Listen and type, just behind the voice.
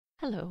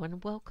Hello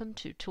and welcome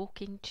to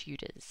Talking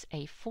Tudors,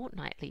 a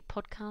fortnightly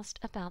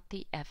podcast about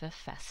the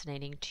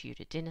ever-fascinating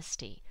Tudor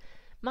dynasty.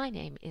 My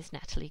name is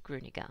Natalie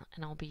Grueninger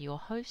and I'll be your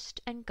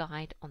host and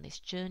guide on this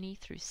journey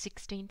through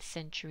 16th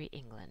century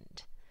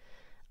England.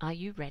 Are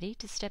you ready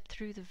to step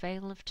through the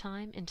veil of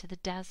time into the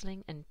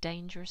dazzling and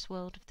dangerous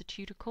world of the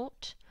Tudor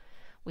court?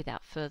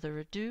 Without further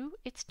ado,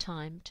 it's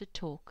time to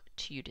talk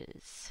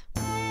Tudors.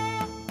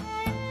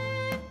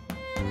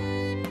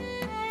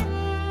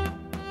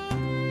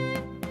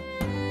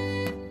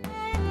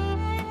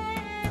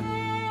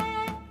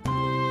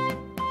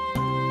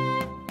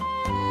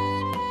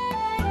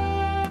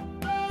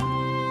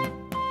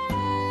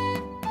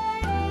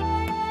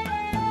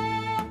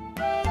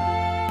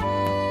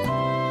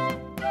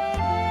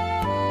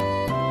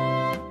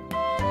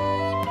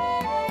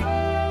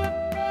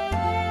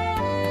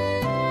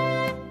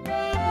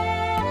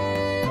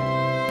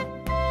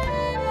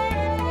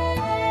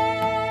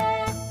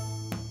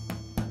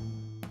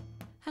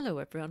 Hello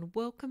everyone,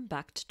 welcome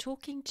back to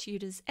Talking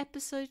Tudors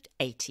episode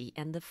 80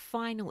 and the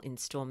final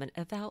instalment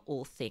of our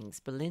All Things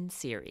Boleyn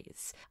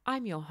series.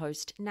 I'm your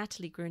host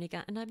Natalie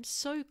Grueninger and I'm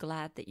so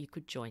glad that you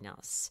could join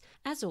us.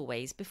 As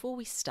always, before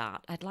we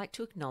start, I'd like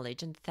to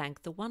acknowledge and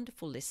thank the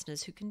wonderful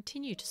listeners who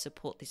continue to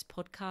support this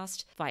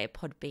podcast via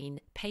Podbean,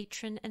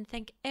 Patron, and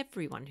thank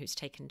everyone who's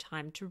taken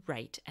time to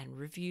rate and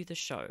review the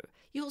show.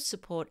 Your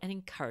support and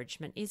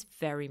encouragement is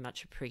very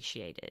much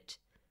appreciated.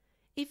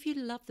 If you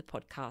love the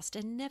podcast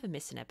and never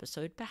miss an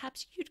episode,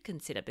 perhaps you'd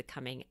consider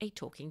becoming a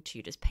Talking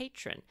Tudors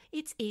patron.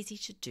 It's easy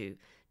to do.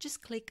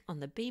 Just click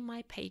on the Be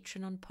My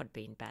Patron on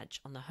Podbean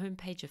badge on the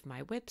homepage of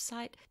my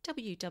website,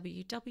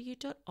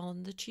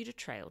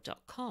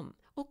 www.onthetudortrail.com,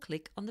 or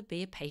click on the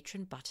Be a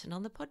Patron button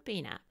on the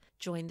Podbean app.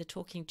 Join the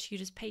Talking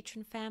Tudors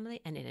patron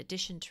family, and in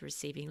addition to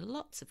receiving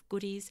lots of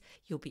goodies,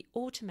 you'll be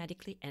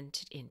automatically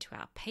entered into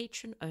our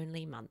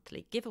patron-only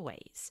monthly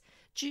giveaways.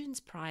 June's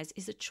prize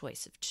is a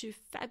choice of 2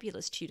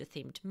 fabulous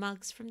Tudor-themed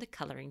mugs from the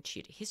Colouring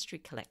Tudor History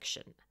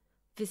collection.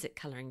 Visit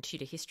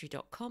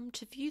colouringtudorhistory.com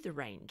to view the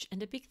range,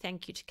 and a big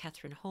thank you to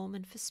Catherine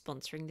Holman for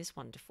sponsoring this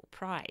wonderful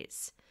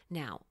prize.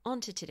 Now, on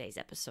to today's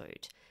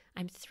episode.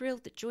 I'm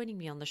thrilled that joining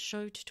me on the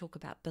show to talk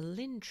about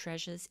Boleyn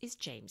Treasures is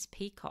James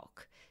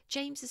Peacock.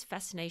 James's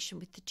fascination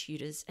with the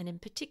Tudors, and in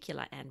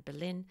particular Anne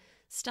Boleyn,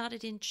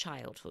 started in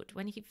childhood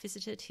when he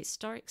visited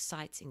historic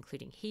sites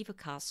including Hever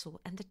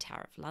Castle and the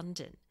Tower of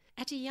London.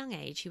 At a young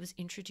age, he was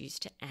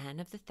introduced to Anne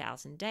of the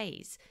Thousand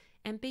Days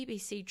and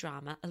BBC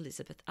drama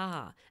Elizabeth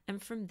R,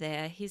 and from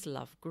there his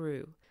love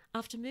grew.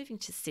 After moving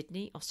to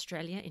Sydney,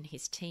 Australia in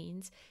his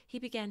teens, he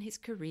began his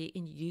career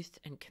in youth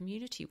and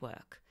community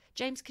work.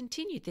 James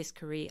continued this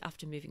career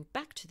after moving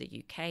back to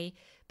the UK,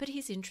 but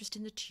his interest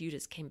in the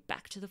Tudors came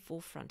back to the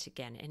forefront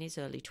again in his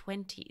early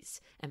 20s,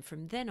 and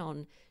from then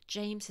on,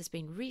 James has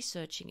been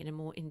researching in a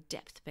more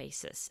in-depth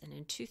basis, and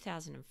in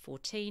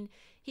 2014,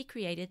 he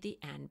created the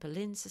Anne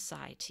Boleyn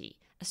Society,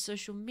 a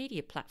social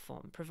media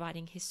platform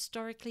providing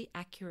historically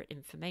accurate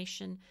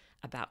information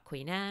about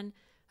Queen Anne,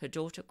 her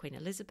daughter Queen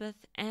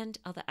Elizabeth, and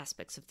other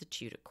aspects of the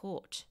Tudor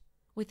court.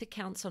 With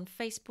accounts on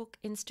Facebook,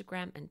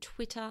 Instagram and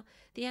Twitter,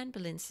 the Anne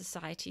Boleyn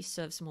Society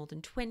serves more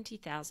than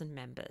 20,000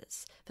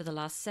 members. For the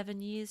last 7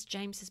 years,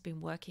 James has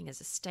been working as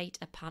a state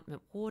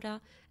apartment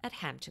warder at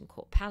Hampton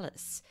Court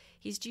Palace.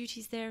 His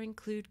duties there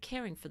include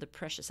caring for the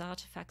precious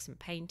artefacts and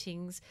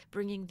paintings,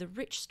 bringing the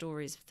rich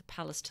stories of the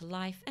palace to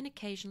life, and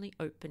occasionally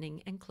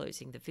opening and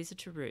closing the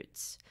visitor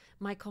routes.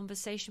 My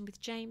conversation with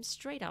James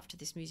straight after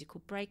this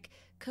musical break,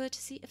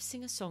 courtesy of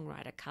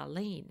singer-songwriter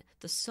Karliene.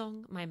 The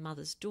song My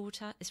Mother's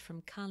Daughter is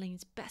from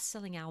Karliene's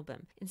best-selling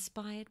album,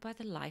 inspired by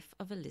the life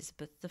of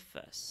Elizabeth I.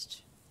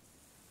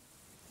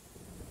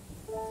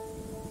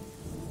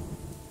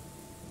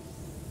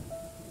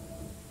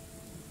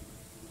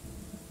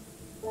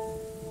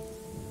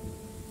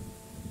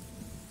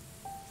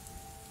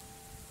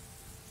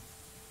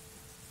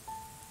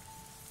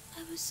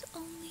 I was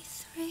only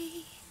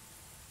 3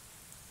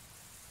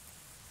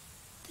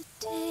 the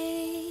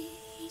day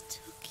he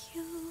took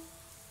you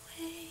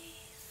away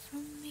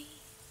from me.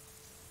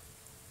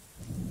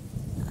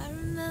 I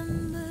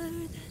remember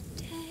that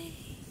day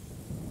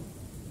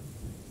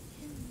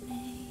in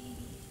May.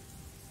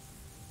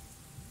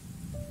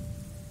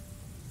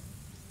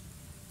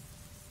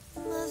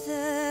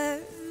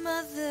 Mother,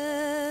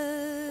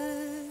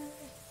 mother,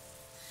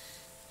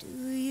 do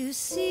you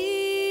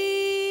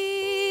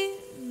see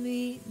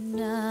me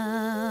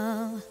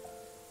now?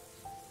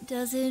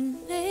 Does it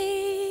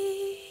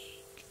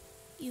make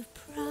you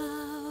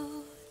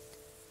proud?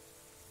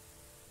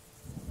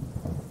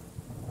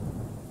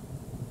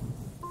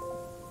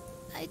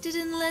 I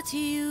didn't let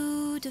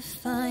you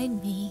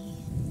define me,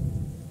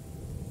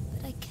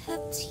 but I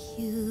kept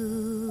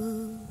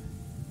you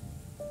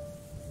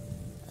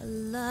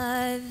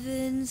alive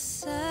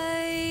inside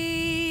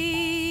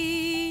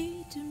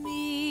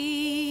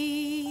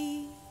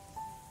me.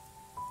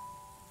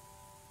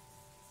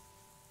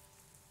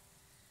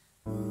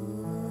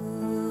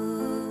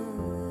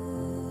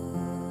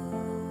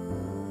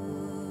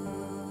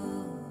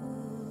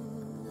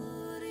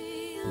 Gloria.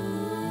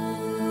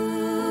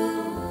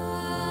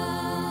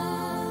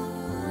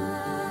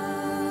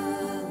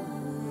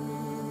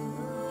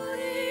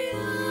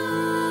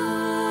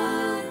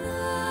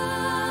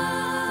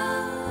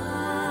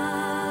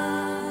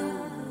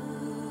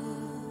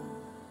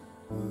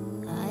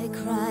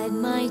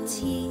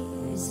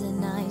 tears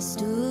and I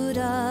stood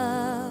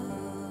up.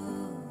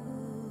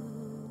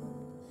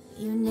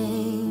 Your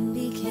name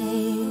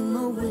became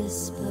a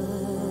whisper.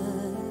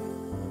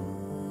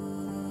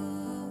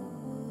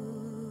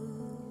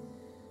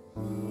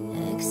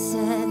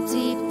 Except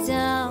deep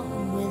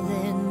down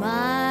within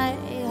my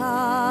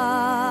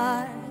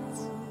heart,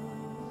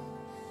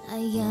 I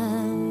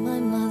am my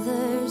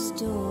mother's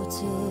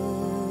daughter.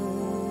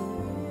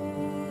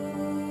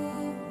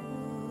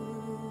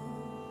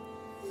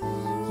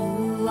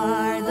 You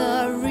are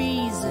the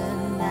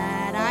reason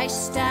that I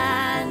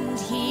stand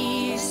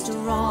here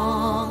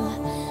strong,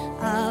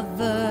 a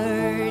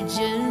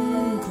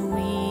virgin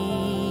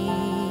queen.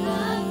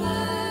 A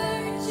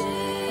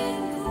virgin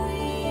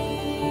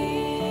queen.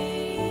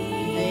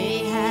 They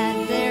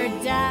had their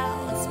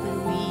doubts, but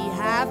we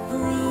have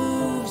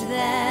proved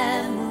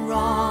them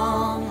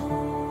wrong.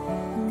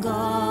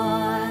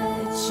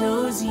 God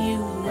chose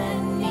you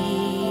and me.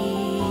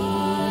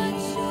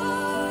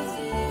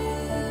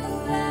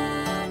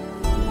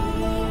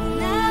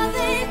 Now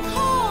they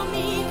call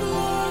me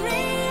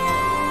Gloriana.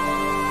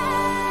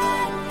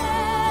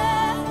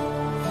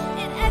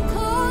 It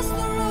echoes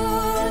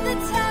through the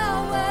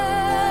tower.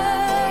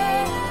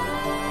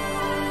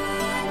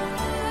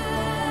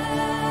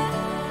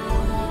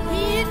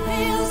 It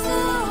fills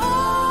the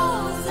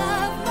halls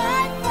of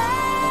my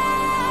father.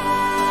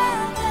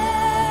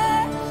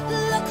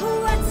 Look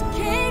what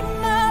came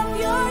of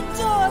your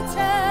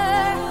daughter.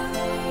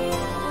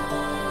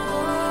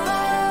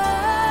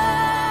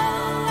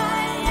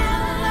 I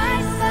am my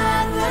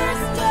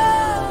father's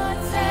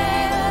daughter.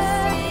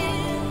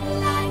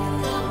 Like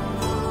the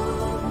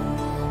moon.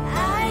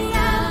 I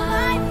am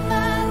my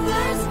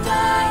father's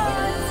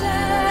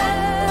daughter.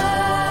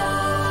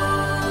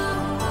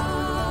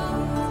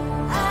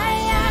 I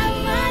am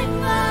my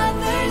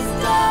mother's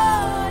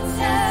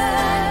daughter.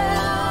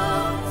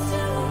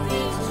 To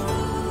be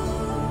true.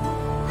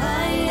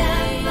 I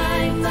am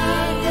my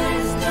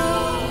mother's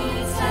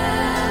daughter.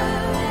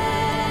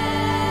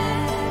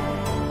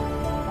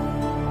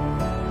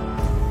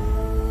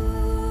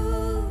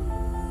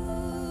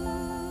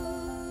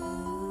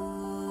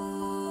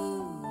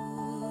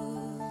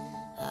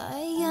 I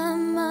am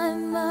my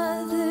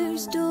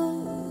mother's daughter.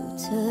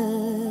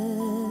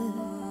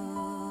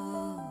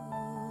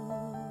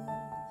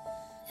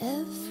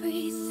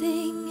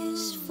 Everything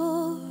is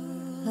for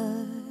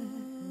her.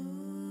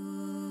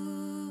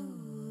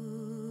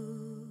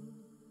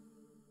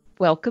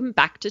 Welcome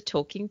back to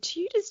Talking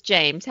Tudors,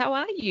 James. How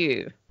are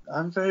you?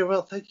 I'm very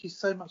well. Thank you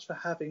so much for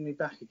having me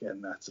back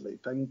again, Natalie.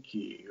 Thank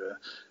you.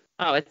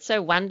 Oh, it's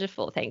so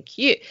wonderful. Thank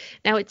you.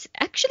 Now, it's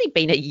actually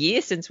been a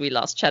year since we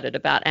last chatted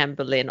about Anne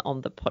Boleyn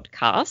on the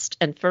podcast.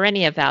 And for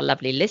any of our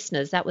lovely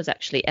listeners, that was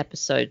actually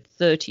episode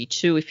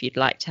 32, if you'd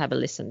like to have a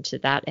listen to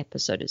that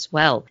episode as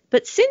well.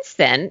 But since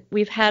then,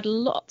 we've had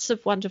lots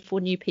of wonderful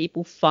new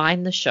people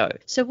find the show.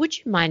 So would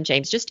you mind,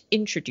 James, just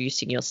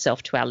introducing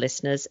yourself to our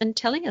listeners and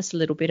telling us a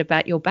little bit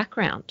about your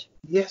background?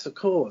 Yes, of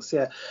course.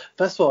 Yeah.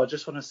 First of all, I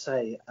just want to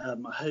say I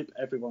hope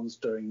everyone's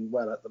doing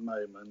well at the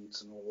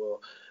moment and all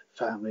the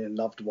family and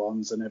loved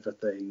ones and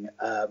everything.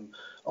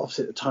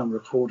 Obviously, at the time of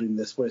recording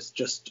this, we're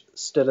just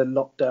still in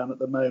lockdown at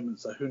the moment.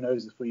 So who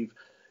knows if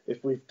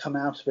we've come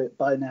out of it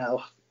by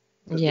now.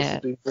 Yeah.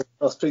 This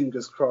has been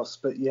fingers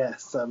crossed. But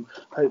yes,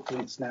 hopefully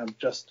it's now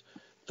just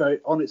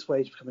very on its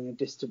way to becoming a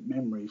distant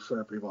memory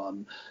for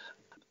everyone.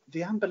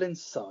 The Anne Boleyn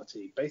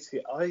Society,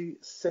 basically, I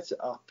set it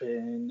up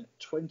in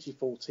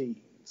 2014,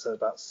 so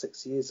about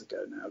 6 years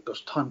ago now.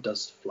 Gosh, time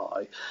does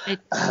fly. It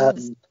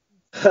does.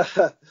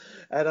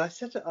 And I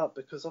set it up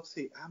because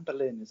obviously Anne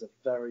Boleyn is a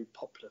very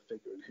popular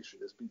figure in history.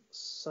 There's been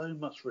so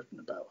much written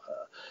about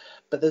her,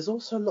 but there's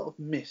also a lot of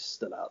myths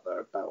still out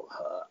there about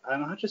her.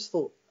 And I just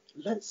thought,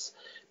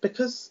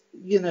 because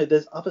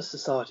there's other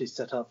societies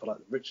set up for like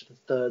the Richard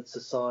III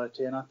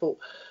Society, and I thought,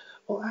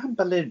 well, Anne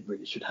Boleyn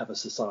really should have a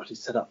society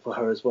set up for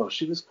her as well.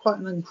 She was quite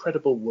an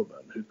incredible woman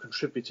who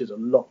contributed a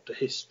lot to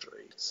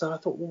history. So I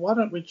thought, well, why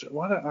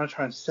don't I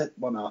try and set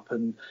one up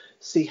and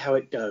see how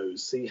it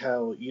goes? See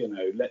how,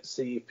 let's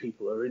see if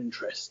people are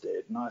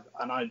interested. And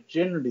I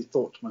generally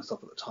thought to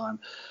myself at the time,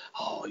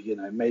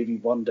 maybe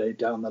one day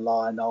down the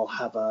line I'll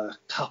have a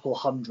couple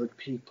hundred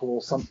people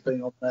or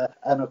something on there.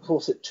 And of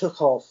course, it took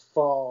off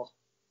far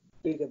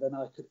bigger than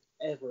I could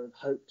ever have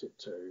hoped it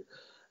to.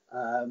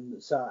 And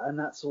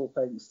that's all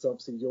thanks to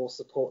obviously your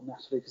support,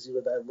 Natalie, because you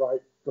were there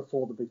right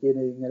before the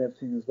beginning and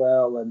everything as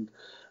well. And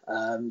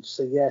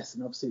so yes,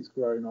 and obviously it's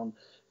grown on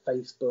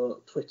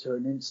Facebook, Twitter,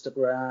 and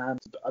Instagram.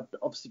 I've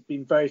obviously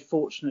been very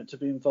fortunate to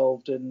be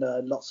involved in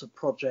lots of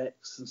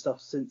projects and stuff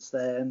since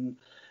then,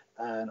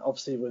 and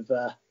obviously with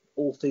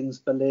all things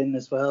Boleyn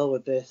as well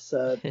with this,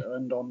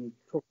 and on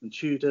Talking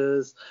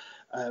Tudors.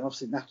 And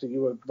obviously, Natalie,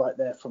 you were right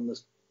there from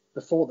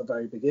before the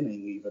very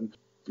beginning, even.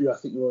 I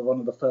think you were one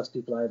of the first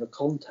people I ever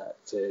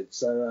contacted.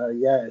 So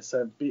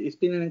it's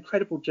been an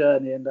incredible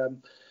journey, and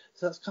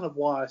so that's kind of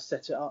why I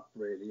set it up,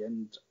 really,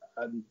 and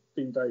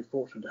been very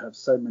fortunate to have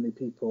so many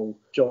people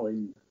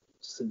join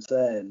since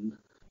then.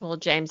 Well,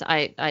 James,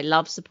 I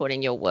love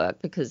supporting your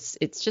work because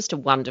it's just a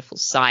wonderful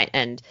site,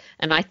 and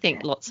I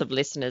think lots of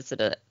listeners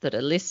that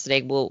are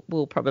listening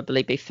will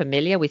probably be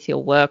familiar with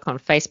your work on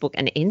Facebook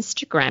and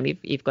Instagram.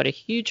 You've got a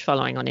huge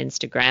following on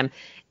Instagram,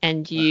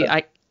 and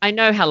I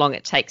know how long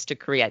it takes to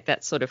create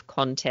that sort of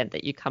content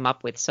that you come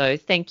up with. So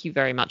thank you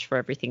very much for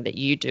everything that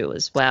you do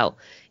as well.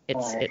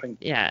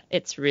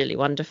 It's really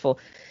wonderful.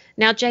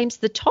 Now, James,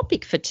 the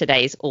topic for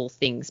today's All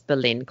Things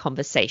Boleyn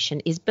conversation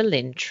is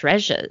Boleyn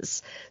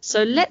Treasures.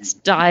 So let's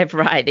dive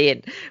right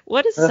in.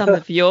 What are some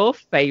of your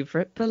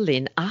favourite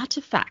Boleyn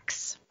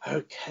artefacts?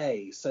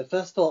 Okay, so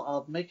first of all,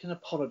 I'll make an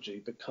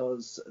apology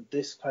because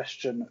this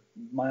question,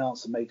 my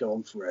answer may go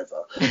on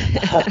forever.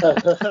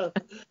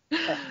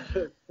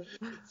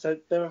 So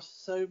there are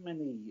so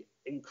many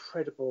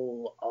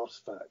incredible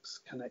artefacts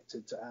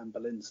connected to Anne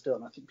Boleyn still,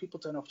 and I think people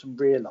don't often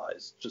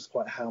realise just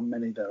quite how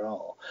many there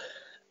are.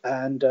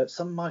 And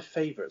some of my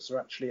favourites are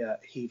actually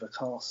at Hever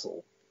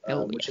Castle,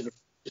 which is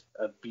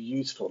a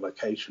beautiful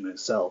location in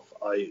itself.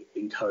 I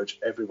encourage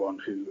everyone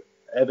who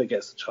ever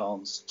gets a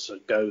chance to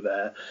go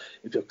there.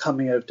 If you're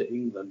coming over to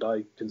England,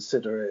 I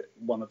consider it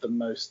one of the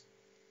most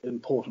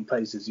important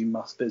places you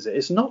must visit.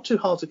 It's not too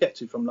hard to get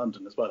to from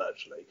London as well,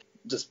 actually,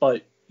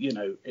 despite,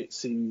 it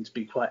seeming to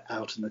be quite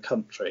out in the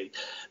country.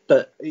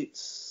 But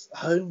it's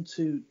home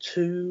to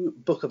 2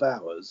 Book of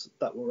Hours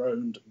that were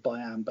owned by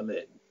Anne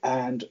Boleyn,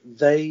 and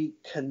they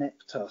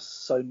connect us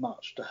so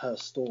much to her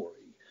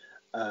story.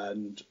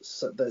 And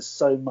so there's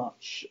so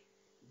much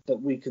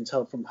that we can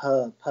tell from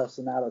her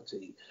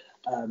personality,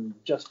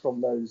 just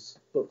from those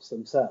books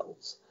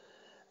themselves.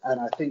 And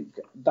I think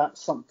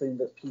that's something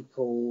that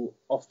people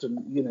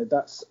often,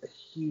 that's a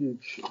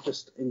huge,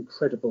 just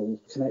incredible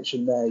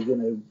connection there.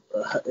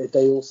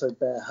 They also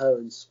bear her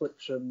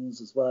inscriptions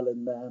as well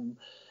in them,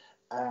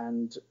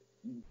 and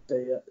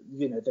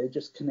they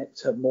just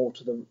connect her more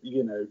to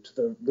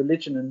the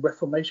religion and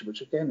Reformation,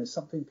 which again is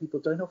something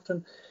people don't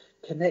often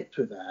connect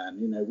with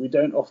Anne. We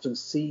don't often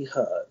see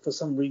her for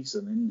some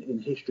reason in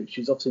history.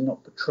 She's obviously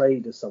not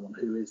portrayed as someone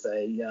who is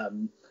a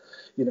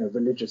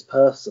religious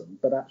person,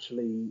 but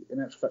actually in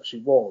actual fact she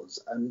was.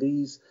 And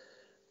these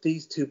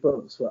 2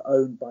 books were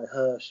owned by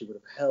her. She would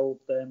have held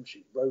them,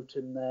 she wrote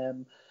in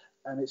them,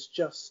 and it's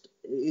just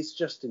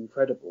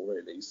incredible,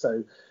 really.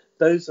 So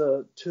those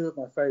are 2 of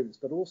my favourites.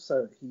 But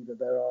also at Hever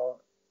there are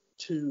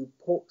 2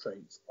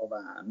 portraits of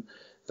Anne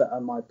that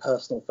are my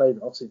personal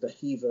favourite. Obviously the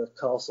Hever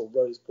Castle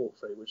Rose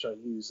portrait, which I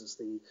use as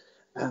the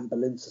Anne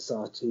Boleyn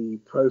Society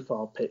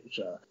profile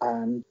picture,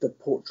 and the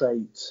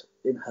portrait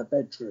in her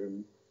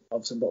bedroom.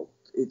 Obviously, well,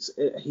 it's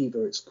at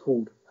Hever, it's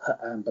called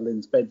Anne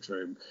Boleyn's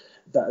bedroom.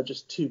 That are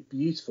just 2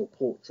 beautiful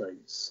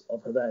portraits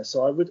of her there.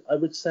 So I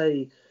would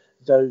say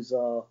those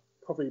are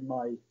probably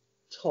my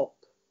top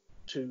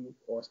 2,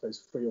 or I suppose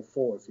 3 or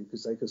 4, if you could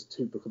say, because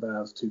 2 Book of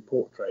Hours, 2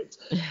 portraits.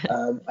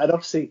 And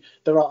obviously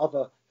there are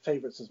other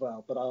favourites as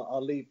well, but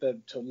I'll leave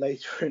them till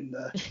later in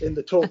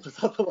the talk,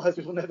 because otherwise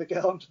we will never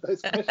get onto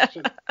those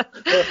questions.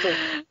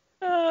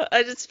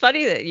 It's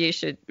funny that you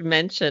should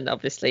mention,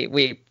 obviously,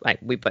 we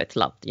both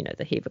loved,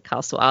 the Hever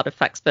Castle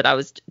artifacts, but I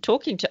was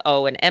talking to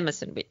Owen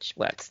Emerson, which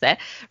works there,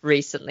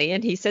 recently,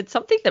 and he said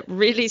something that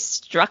really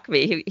struck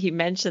me. He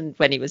mentioned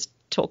when he was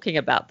talking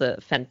about the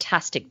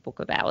fantastic Book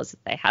of Hours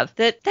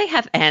that they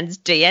have Anne's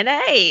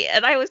DNA,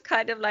 and I was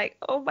kind of like,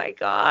 oh my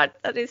God,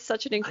 that is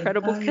such an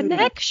incredible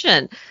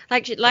connection.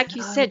 Like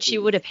you said, she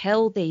would have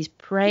held these,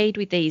 prayed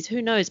with these,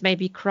 who knows,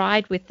 maybe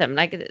cried with them.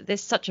 Like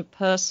there's such a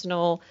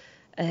personal...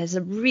 There's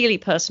a really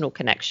personal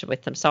connection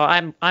with them. So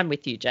I'm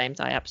with you, James.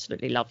 I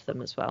absolutely love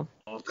them as well.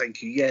 Oh,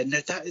 thank you. Yeah, no,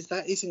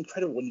 that is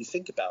incredible when you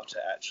think about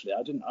it. Actually,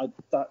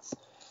 that's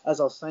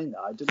as I was saying that,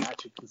 I didn't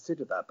actually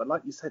consider that. But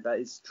like you said, that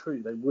is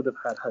true. They would have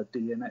had her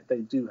DNA. They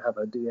do have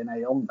her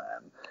DNA on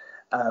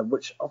them,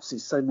 which obviously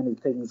so many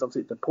things.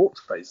 Obviously, the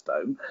portraits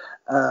don't.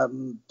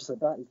 So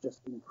that is just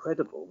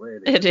incredible,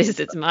 really. It is.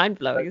 It's mind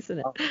blowing, isn't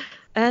it?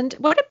 And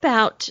what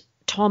about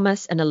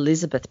Thomas and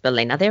Elizabeth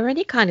Boleyn? Are there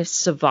any kind of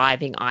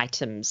surviving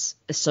items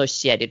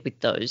associated with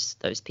those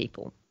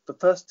people? The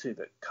first 2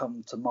 that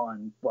come to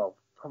mind, well,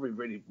 probably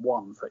really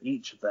one for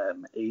each of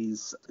them,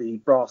 is the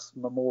brass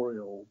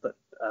memorial that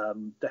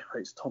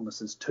decorates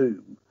Thomas's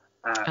tomb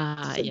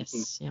at St.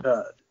 Peter's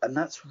Church. And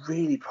that's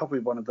really probably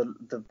one of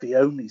the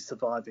only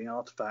surviving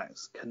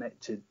artefacts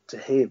connected to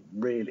him,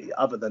 really,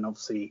 other than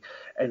obviously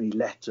any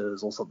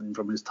letters or something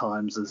from his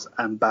times as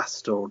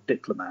ambassador or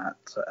diplomat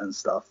and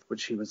stuff,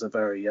 which he was a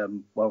very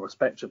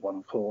well-respected one,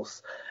 of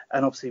course.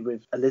 And obviously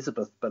with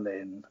Elizabeth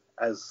Boleyn,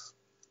 as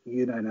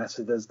you know,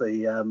 Natalie, there's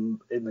the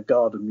in the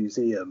Garden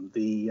Museum,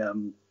 the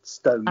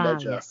stone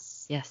ledger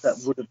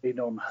that would have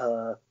been on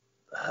her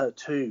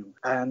tomb.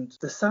 And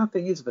the sad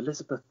thing is, with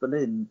Elizabeth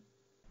Boleyn,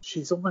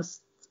 she's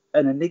almost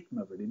an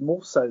enigma, really,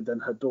 more so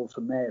than her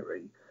daughter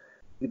Mary.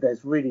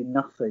 There's really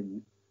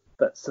nothing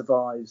that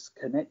survives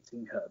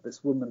connecting her.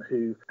 This woman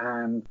who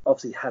Anne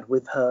obviously had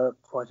with her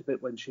quite a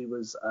bit when she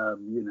was,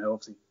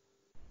 obviously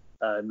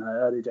in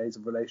her early days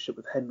of relationship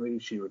with Henry.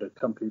 She would have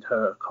accompanied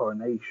her at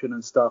coronation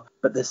and stuff.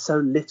 But there's so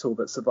little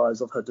that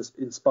survives of her, just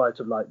in spite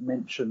of like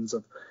mentions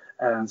of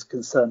Anne's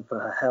concern for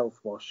her health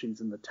while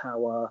she's in the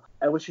Tower,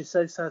 which is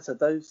so sad. So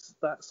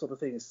that sort of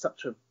thing is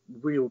such a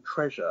real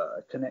treasure,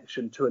 a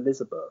connection to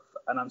Elizabeth.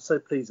 And I'm so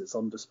pleased it's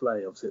on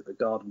display, obviously, at the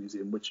Garden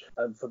Museum, which,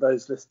 for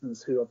those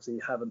listeners who obviously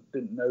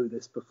didn't know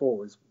this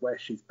before, is where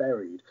she's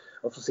buried.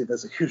 Obviously,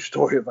 there's a huge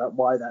story about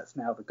why that's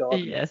now the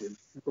Garden Museum.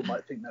 People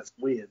might think that's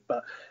weird,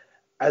 but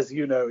as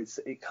you know,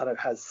 it kind of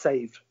has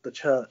saved the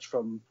church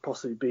from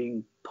possibly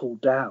being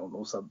pulled down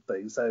or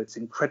something. So it's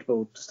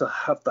incredible just to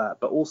have that,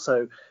 but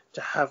also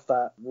to have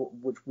that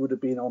which would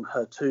have been on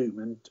her tomb,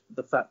 and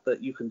the fact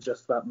that you can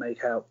just about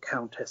make out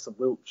Countess of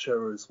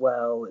Wiltshire as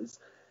well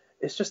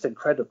it's just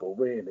incredible,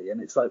 really.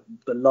 And it's like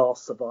the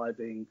last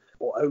surviving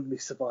or only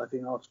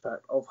surviving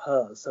artifact of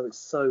her. So it's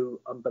so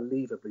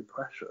unbelievably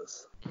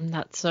precious.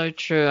 That's so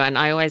true. And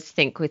I always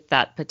think with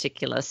that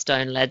particular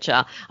stone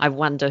ledger, I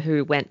wonder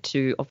who went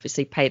to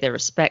obviously pay their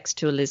respects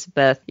to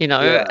Elizabeth.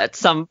 At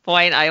some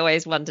point, I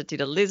always wondered,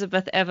 did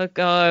Elizabeth ever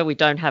go? We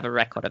don't have a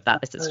record of that.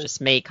 This is just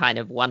me kind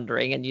of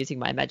wondering and using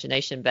my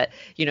imagination. But,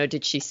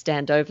 did she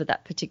stand over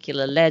that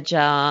particular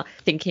ledger,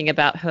 thinking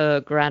about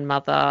her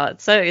grandmother?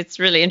 So it's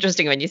really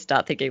interesting when you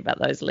start thinking about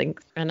those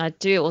links. And I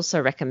do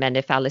also recommend,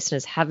 if our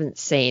listeners haven't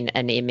seen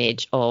an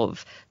image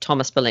of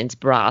Thomas Boleyn's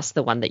brass,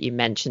 the one that you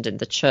mentioned in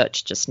the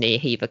church just near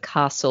Hever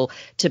Castle,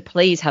 to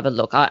please have a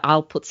look.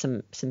 I'll put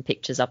some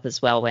pictures up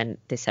as well when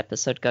this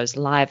episode goes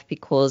live,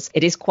 because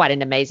it is quite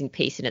an amazing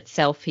piece in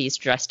itself. He's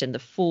dressed in the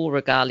full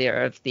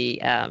regalia of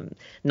the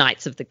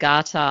Knights of the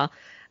Garter.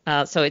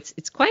 So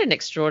it's quite an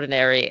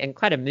extraordinary and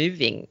quite a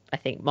moving, I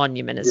think,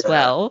 monument as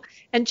well.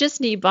 And just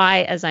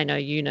nearby, as I know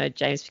you know,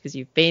 James, because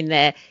you've been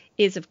there,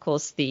 is, of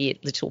course, the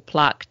little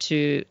plaque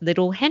to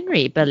little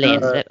Henry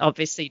Boleyn that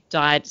obviously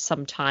died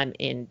sometime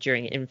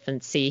during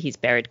infancy. He's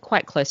buried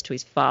quite close to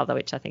his father,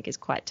 which I think is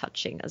quite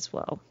touching as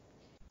well.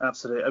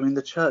 Absolutely. I mean,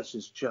 the church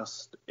is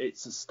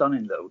it's a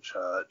stunning little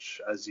church,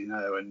 as you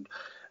know,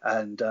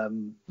 and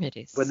it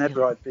is,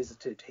 whenever I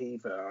visited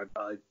Hever,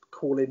 I'd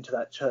call into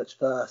that church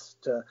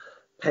first to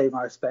pay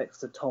my respects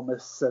to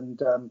Thomas, and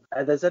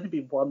there's only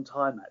been one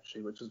time,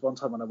 actually, which was one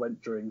time when I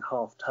went during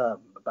half term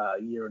about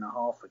a year and a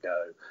half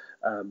ago,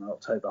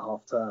 October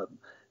half term,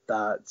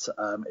 that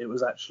it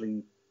was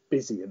actually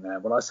busy in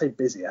there. When I say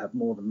busy, I have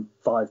more than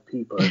 5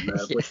 people in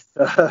there,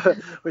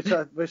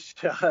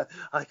 which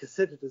I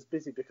considered as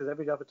busy, because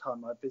every other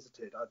time I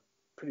visited, I'd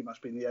pretty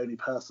much been the only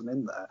person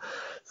in there.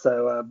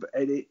 So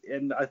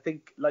and I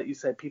think, like you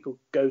said, people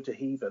go to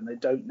Hever and they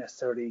don't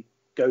necessarily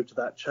go to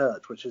that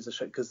church, which is a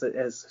shame, because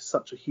there's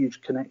such a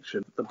huge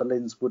connection. The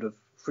Boleyns would have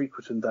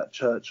frequented that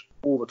church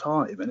all the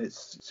time, and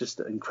it's just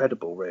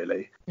incredible,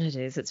 really. It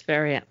is. It's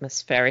very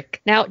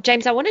atmospheric. Now,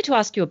 James, I wanted to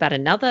ask you about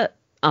another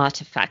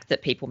artifact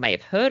that people may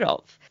have heard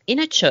of in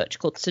a church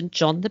called St.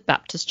 John the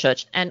Baptist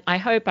Church. And I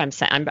hope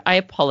I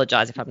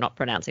apologize if I'm not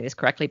pronouncing this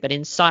correctly, but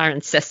in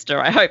Cirencester,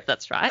 I hope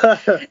that's right.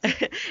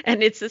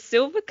 And it's a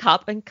silver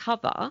cup and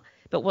cover.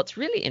 But what's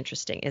really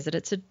interesting is that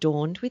it's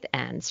adorned with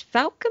Anne's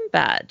falcon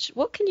badge.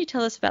 What can you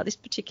tell us about this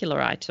particular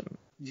item?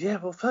 Yeah,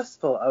 well, first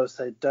of all, I would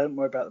say don't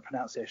worry about the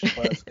pronunciation of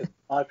words, because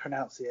my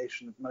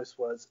pronunciation of most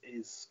words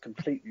is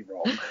completely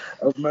wrong.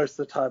 Most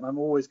of the time, I'm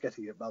always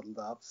getting it muddled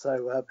up.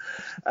 So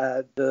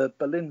the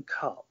Boleyn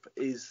cup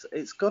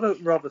it's got a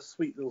rather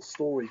sweet little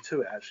story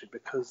to it, actually,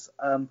 because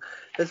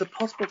there's a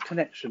possible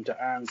connection to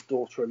Anne's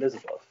daughter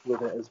Elizabeth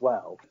with it as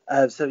well.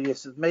 So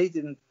yes, it's made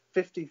in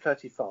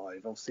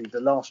 1535, obviously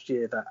the last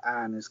year that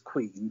Anne is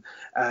queen,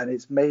 and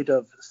it's made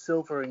of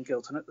silver and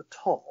gilt, and at the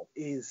top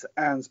is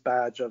Anne's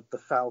badge of the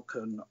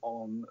falcon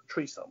on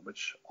Treason,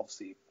 which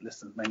obviously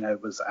listeners may know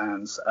was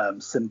Anne's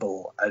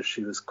symbol as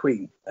she was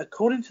queen.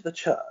 According to the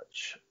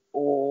church,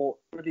 or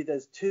really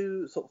there's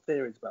 2 sort of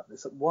theories about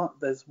this.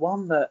 There's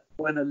one that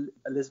when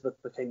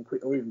Elizabeth became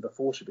queen, or even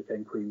before she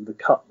became queen, the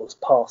cup was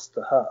passed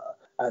to her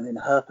and in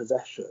her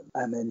possession,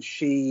 and then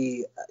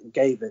she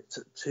gave it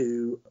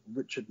to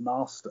Richard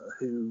Master,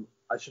 who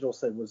I should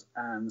also say was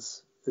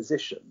Anne's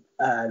physician,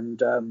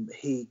 and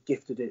he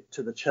gifted it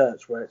to the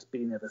church, where it's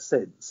been ever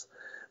since.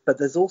 But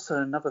there's also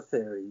another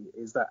theory,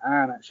 is that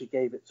Anne actually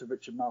gave it to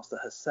Richard Master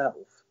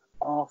herself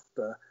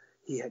after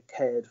he had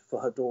cared for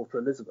her daughter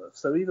Elizabeth.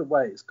 So either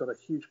way, it's got a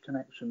huge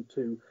connection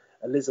to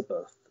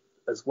Elizabeth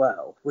as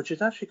well, which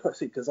is actually quite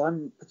sweet, because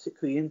I'm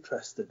particularly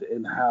interested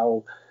in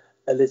how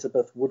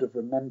Elizabeth would have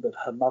remembered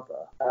her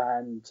mother.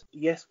 And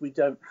yes, we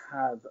don't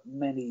have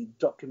many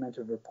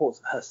documented reports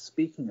of her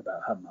speaking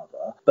about her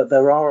mother, but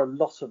there are a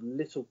lot of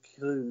little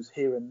clues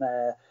here and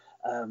there,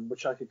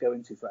 which I could go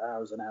into for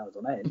hours and hours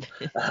on end,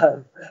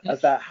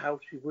 about how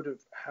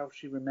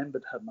she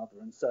remembered her mother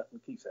and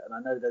certainly keeps it. And I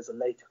know there's a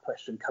later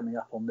question coming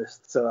up on this,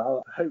 so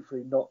I'll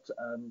hopefully not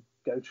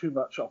go too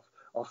much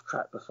off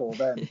track before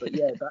then. But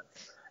yeah,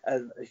 that's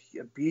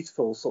a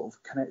beautiful sort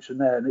of connection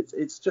there, and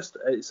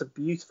it's a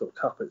beautiful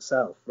cup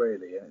itself,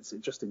 really, and it's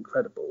just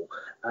incredible.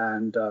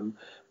 And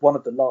one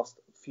of the last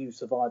few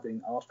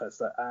surviving artifacts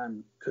that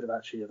Anne would have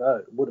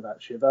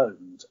actually have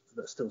owned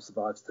that still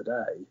survives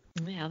today.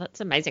 Yeah,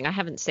 that's amazing. I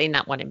haven't seen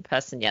that one in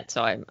person yet,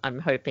 so I'm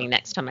hoping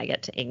next time I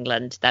get to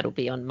England, that'll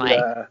be on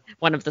my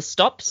one of the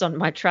stops on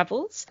my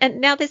travels.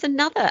 And now there's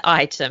another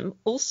item,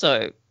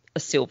 also a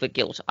silver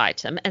gilt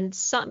item, and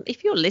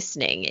if you're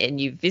listening and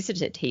you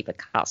visited Hever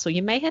Castle,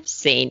 you may have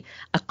seen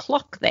a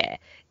clock there,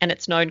 and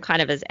it's known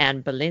kind of as Anne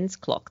Boleyn's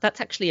clock.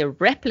 That's actually a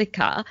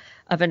replica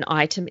of an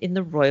item in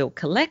the royal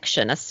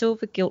collection, a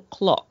silver gilt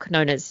clock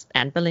known as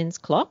Anne Boleyn's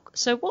clock.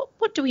 So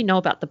what do we know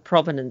about the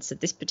provenance of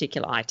this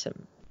particular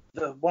item?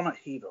 The one at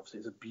Hever, obviously,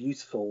 is a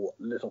beautiful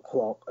little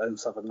clock and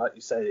something, like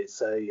you say,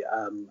 it's a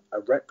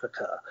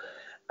replica,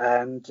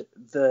 and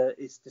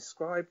it's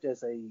described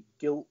as a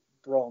gilt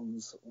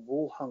bronze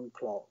wall-hung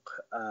clock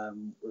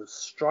with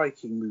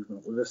striking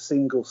movement with a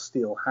single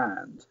steel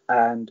hand,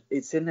 and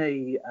it's in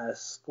a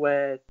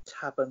square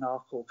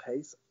tabernacle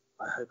case.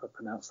 I hope I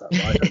pronounced that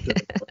right. I do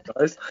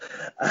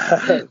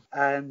apologise.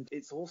 And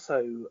it's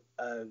also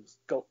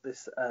got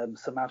this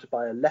surmounted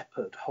by a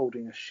leopard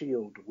holding a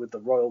shield with the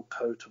royal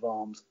coat of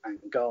arms and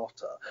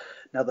garter.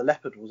 Now, the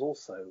leopard was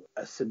also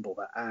a symbol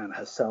that Anne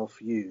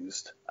herself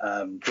used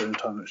during the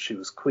time that she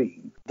was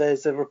queen.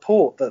 There's a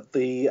report that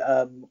the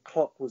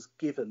clock was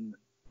given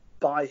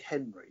by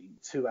Henry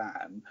to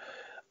Anne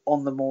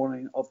on the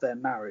morning of their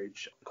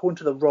marriage, according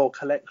to the Royal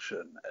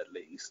Collection, at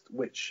least,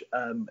 which,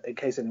 in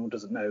case anyone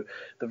doesn't know,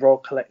 the Royal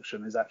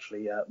Collection is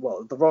actually,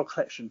 the Royal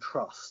Collection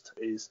Trust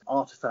is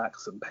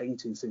artefacts and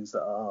paintings, things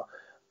that are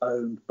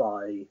owned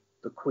by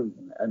the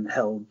Queen and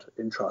held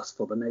in trust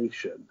for the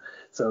nation.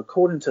 So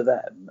according to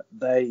them,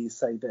 they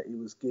say that it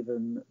was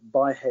given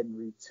by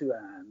Henry to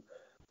Anne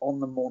on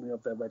the morning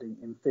of their wedding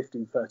in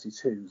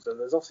 1532. So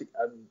there's obviously,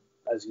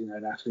 as you know,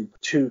 Natalie,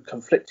 two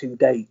conflicting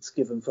dates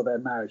given for their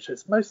marriage. So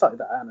it's most likely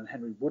that Anne and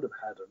Henry would have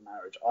had a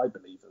marriage, I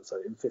believe, so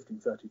in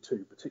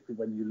 1532, particularly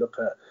when you look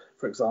at,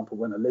 for example,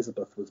 when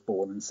Elizabeth was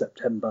born in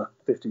September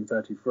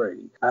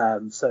 1533.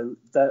 So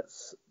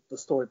that's the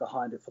story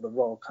behind it for the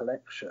Royal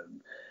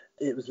Collection.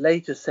 It was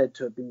later said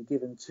to have been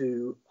given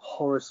to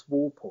Horace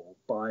Walpole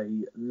by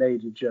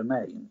Lady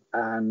Germain,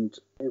 and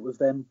it was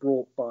then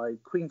brought by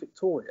Queen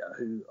Victoria,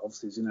 who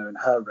obviously, as you know, in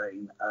her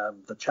reign,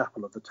 the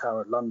chapel of the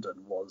Tower of London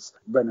was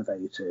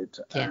renovated,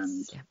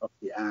 and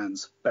obviously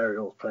Anne's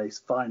burial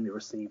place finally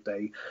received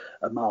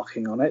a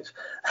marking on it.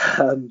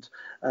 And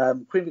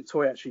Queen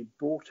Victoria actually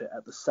bought it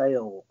at the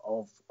sale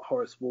of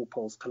Horace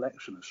Walpole's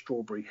collection at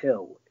Strawberry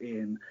Hill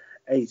in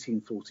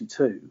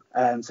 1842,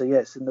 and so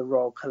yes, in the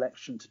Royal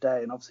Collection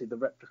today, and obviously the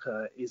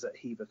replica is at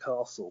Hever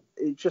Castle.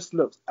 It just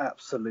looks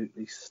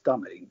absolutely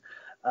stunning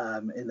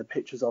in the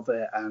pictures of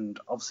it, and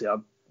obviously I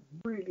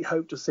really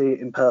hope to see it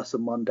in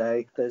person one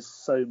day. There's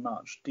so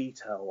much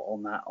detail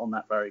on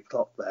that very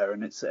clock there,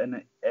 and it's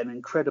an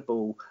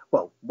incredible,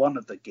 well, one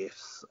of the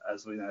gifts,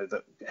 as we know,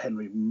 that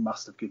Henry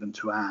must have given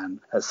to Anne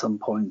at some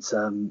point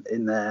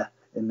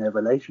in their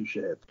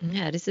relationship.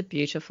 Yeah, it is a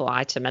beautiful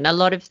item, and a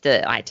lot of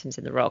the items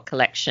in the Royal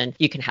Collection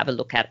you can have a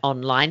look at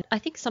online. I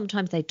think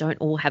sometimes they don't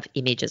all have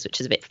images, which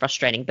is a bit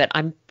frustrating, but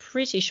I'm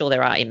pretty sure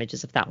there are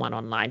images of that one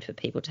online for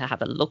people to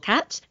have a look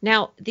at.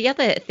 Now, the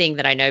other thing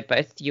that I know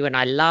both you and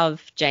I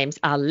love, James,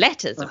 are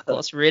letters, of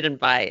course, written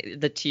by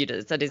the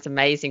Tudors. It is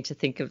amazing to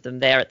think of them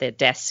there at their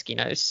desk,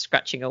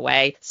 scratching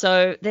away.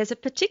 So there's a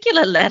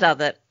particular letter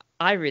that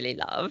I really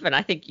love, and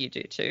I think you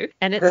do too.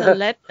 And it's a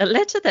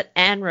letter that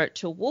Anne wrote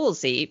to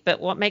Wolsey, but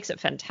what makes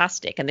it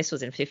fantastic, and this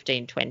was in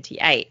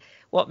 1528,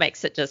 what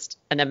makes it just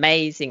an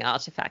amazing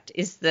artifact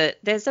is that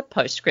there's a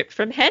postscript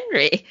from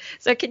Henry.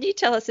 So can you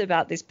tell us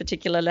about this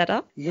particular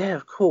letter? Yeah,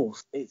 of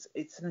course. It's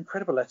an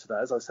incredible letter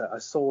that, as I said, I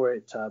saw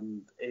it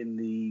in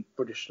the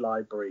British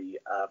Library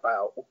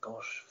about,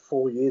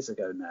 4 years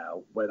ago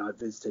now, when I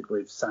visited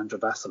with Sandra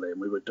Vasily,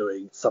 and we were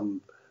doing some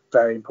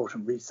very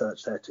important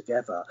research there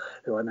together,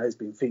 who I know has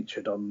been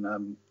featured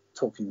on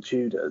Talking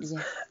Tudors.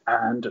 Yeah.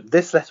 And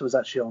this letter was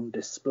actually on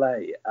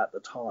display at the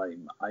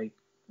time. I'm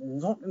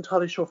not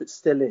entirely sure if it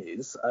still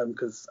is,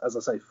 because, as I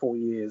say, 4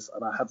 years,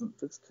 and I haven't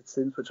visited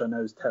since, which I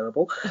know is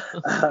terrible.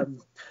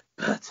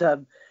 But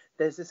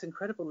there's this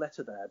incredible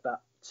letter there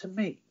that, to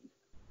me,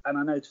 and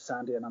I know to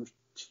Sandy, and I'm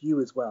to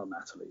you as well,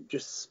 Natalie,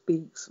 just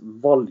speaks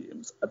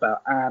volumes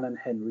about Anne and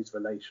Henry's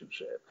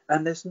relationship.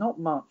 And there's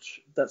not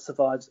much that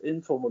survives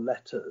informal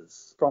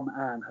letters from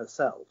Anne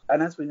herself.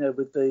 And as we know,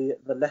 with the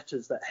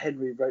letters that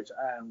Henry wrote to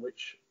Anne,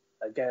 which,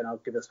 again,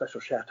 I'll give a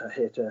special shout out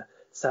here to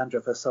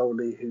Sandra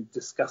Vasoli, who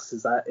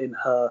discusses that in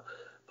her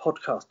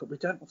podcast, but we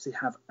don't obviously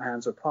have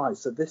Anne's replies.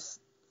 So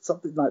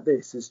something like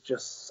this is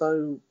just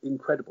so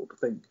incredible to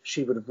think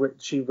she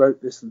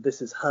wrote this, and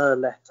this is her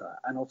letter,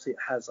 and obviously it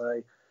has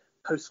a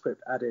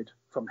postscript added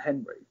from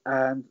Henry,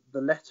 and the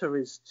letter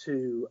is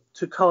to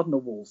Cardinal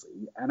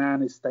Wolsey, and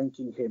Anne is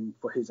thanking him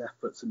for his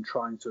efforts in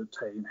trying to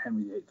obtain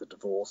Henry VIII the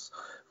divorce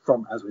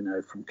from, as we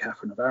know, from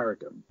Catherine of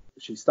Aragon.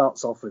 She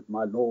starts off with,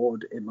 "My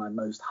lord, in my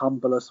most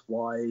humblest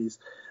wise,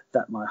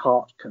 that my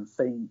heart can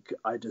think,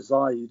 I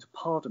desire you to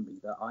pardon me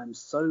that I am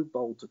so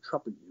bold to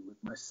trouble you with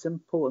my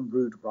simple and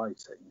rude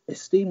writing,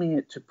 esteeming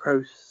it to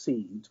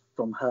proceed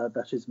from her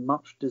that is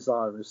much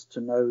desirous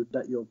to know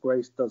that your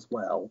grace does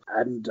well.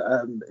 And,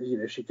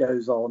 she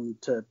goes on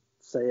to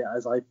say,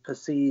 as I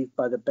perceive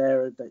by the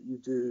bearer that you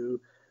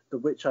do, the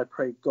which I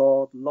pray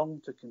God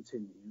long to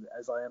continue,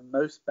 as I am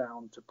most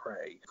bound to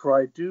pray. For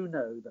I do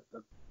know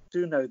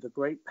the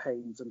great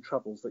pains and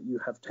troubles that you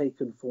have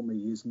taken for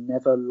me is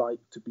never like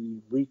to be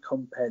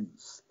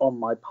recompense on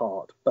my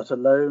part, but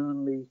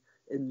alone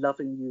in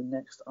loving you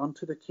next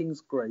unto the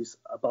King's grace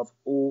above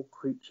all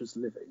creatures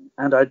living.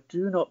 And I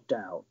do not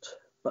doubt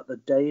but the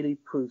daily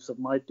proofs of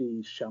my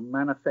deeds shall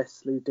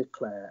manifestly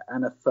declare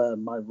and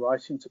affirm my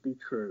writing to be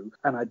true,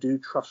 and I do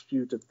trust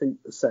you to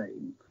think the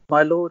same.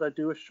 My lord, I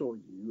do assure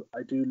you,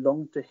 I do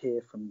long to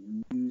hear from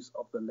you news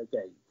of the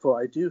legate,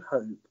 for I do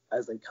hope,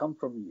 as they come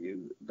from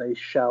you, they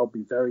shall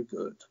be very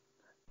good.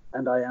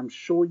 And I am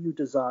sure you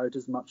desire it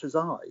as much as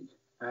I,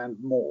 and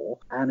more,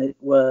 and it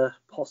were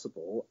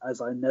possible,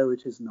 as I know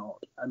it is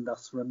not, and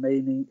thus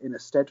remaining in a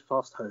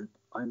steadfast hope,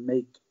 I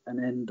make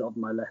an end of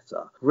my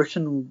letter,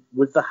 written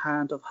with the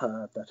hand of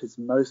her that is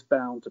most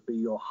bound to be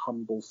your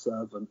humble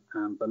servant,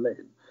 Anne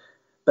Boleyn.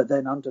 But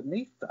then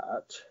underneath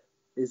that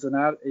is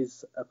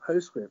a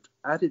postscript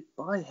added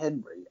by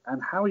Henry,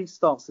 and how he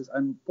starts this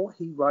and what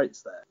he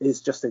writes there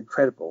is just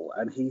incredible.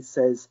 And he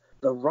says,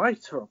 the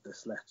writer of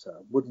this letter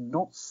would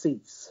not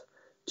cease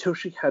till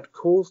she had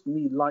caused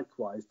me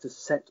likewise to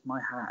set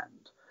my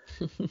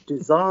hand,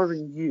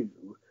 desiring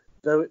you,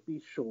 though it be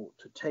short,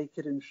 to take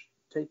it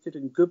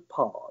in good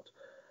part.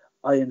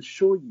 I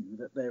assure you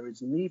that there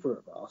is neither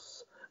of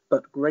us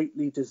but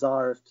greatly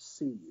desireth to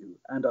see you,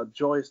 and are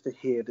joyous to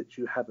hear that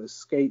you have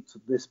escaped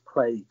this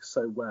plague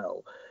so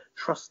well,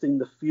 trusting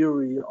the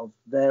fury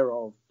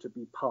thereof to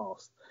be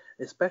past,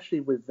 especially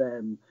with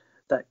them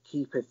that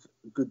keepeth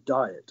good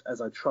diet,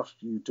 as I trust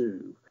you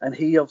do. And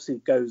he obviously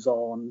goes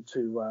on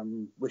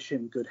to wish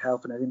him good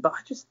health and everything.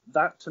 But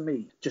that to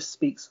me just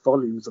speaks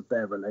volumes of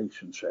their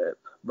relationship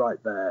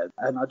right there.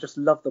 And I just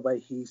love the way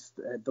he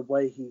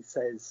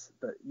says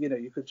that,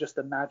 you could just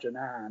imagine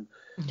Anne,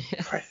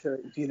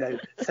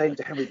 saying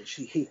to Henry that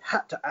he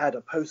had to add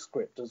a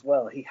postscript as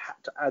well. He had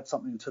to add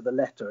something to the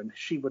letter, and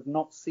she would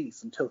not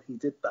cease until he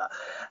did that.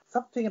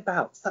 Something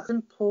about that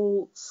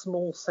simple,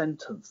 small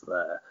sentence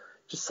there,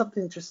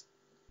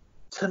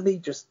 to me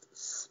just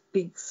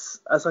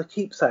speaks, as I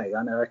keep saying,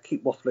 I know I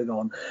keep waffling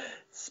on,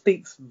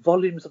 speaks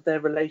volumes of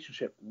their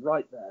relationship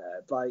right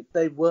there. Like,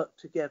 they work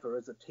together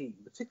as a team,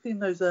 particularly in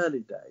those early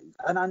days.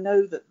 And I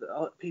know that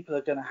people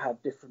are going to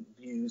have different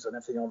views and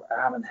everything on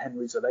Anne and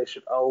Henry's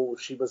relationship. Oh,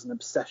 she was an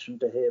obsession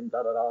to him,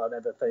 and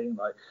everything.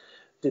 Like,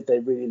 did they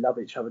really love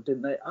each other?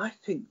 Didn't they? I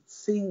think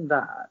seeing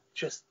that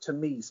just, to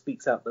me,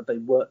 speaks out that they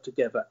work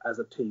together as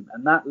a team.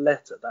 And that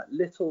letter, that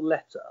little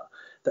letter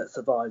that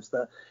survives,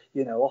 that,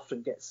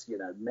 often gets,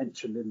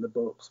 mentioned in the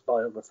books,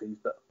 biographies,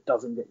 but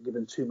doesn't get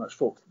given too much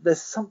thought.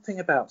 There's something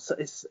about, so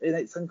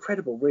it's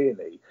incredible,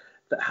 really,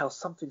 that how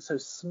something so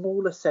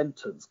small a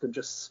sentence can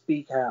just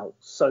speak out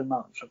so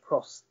much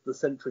across the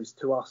centuries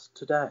to us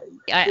today.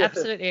 I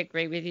absolutely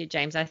agree with you,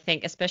 James. I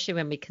think especially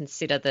when we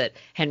consider that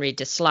Henry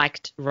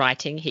disliked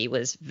writing, he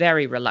was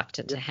very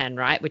reluctant to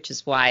handwrite, which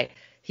is why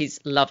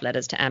his love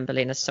letters to Anne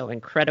Boleyn are so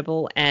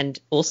incredible, and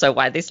also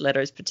why this letter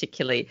is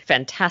particularly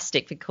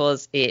fantastic,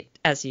 because it,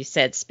 as you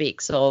said,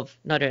 speaks of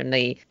not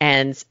only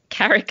Anne's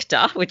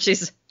character, which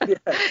is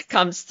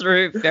comes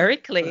through very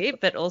clear,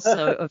 but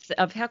also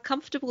of how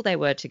comfortable they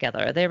were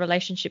together. Their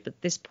relationship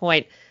at this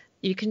point,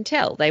 you can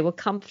tell they were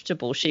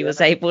comfortable. She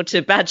was able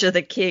to badger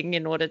the king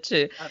in order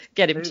to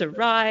get him to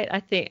write.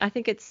 I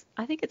think it's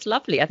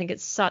lovely. I think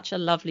it's such a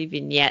lovely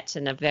vignette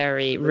and a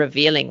very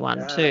revealing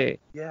one too.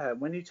 Yeah,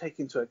 when you take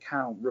into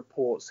account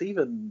reports,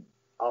 even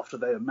after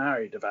they were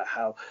married, about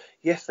how,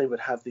 yes, they would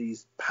have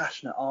these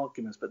passionate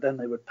arguments, but then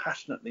they would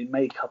passionately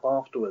make up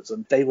afterwards,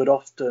 and they would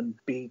often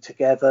be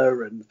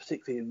together, and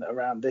particularly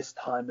around this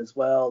time as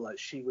well, like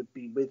she would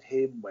be with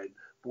him when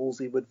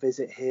Wolsey would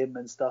visit him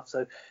and stuff.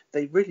 So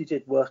they really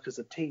did work as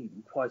a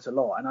team quite a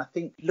lot. And I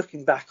think,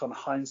 looking back on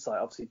hindsight,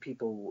 obviously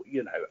people,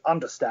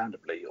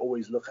 understandably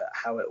always look at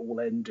how it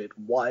all ended,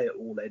 why it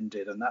all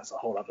ended, and that's a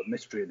whole other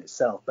mystery in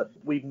itself. But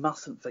we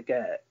mustn't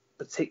forget,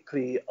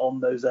 particularly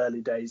on those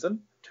early days, and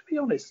to be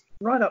honest,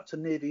 right up to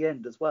near the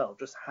end as well,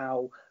 just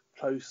how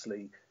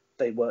closely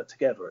they worked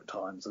together at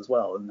times as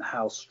well, and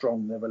how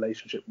strong their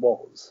relationship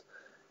was.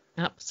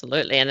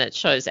 Absolutely, and it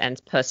shows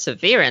Anne's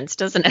perseverance,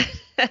 doesn't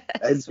it?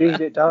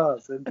 Indeed it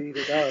does.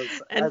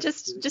 And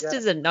just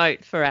as a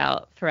note for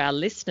our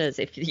listeners,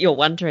 if you're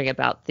wondering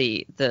about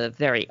the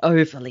very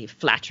overly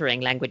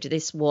flattering language,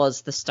 this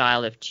was the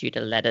style of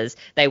Tudor letters.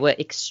 They were,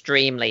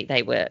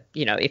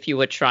 if you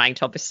were trying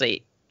to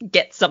obviously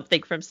get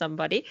something from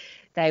somebody,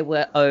 they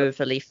were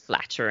overly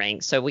flattering.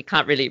 So we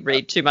can't really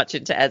read too much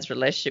into Anne's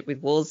relationship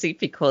with Wolsey,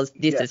 because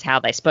this is how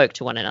they spoke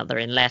to one another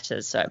in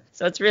letters. So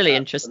it's really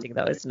interesting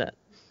though, isn't it?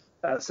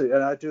 Absolutely,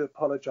 and I do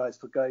apologise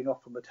for going off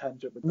on the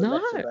tangent with the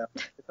letter there.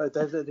 If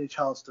there's any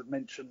chance to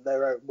mention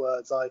their own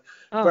words, I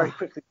very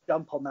quickly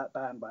jump on that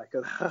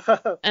bandwagon.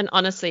 And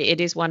honestly,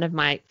 it is one of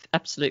my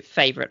absolute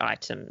favourite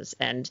items,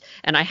 and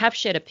I have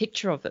shared a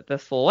picture of it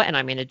before, and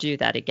I'm going to do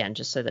that again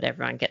just so that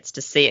everyone gets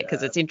to see it,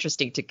 because it's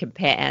interesting to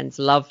compare Anne's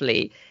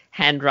lovely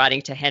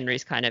handwriting to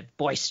Henry's kind of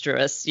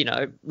boisterous,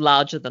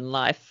 larger than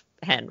life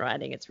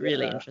handwriting. It's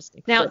really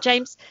interesting. Now,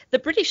 James, the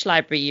British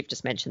Library, you've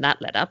just mentioned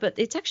that letter, but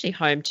it's actually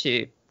home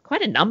to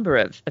quite a number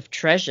of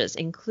treasures,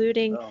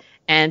 including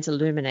Anne's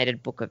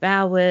illuminated Book of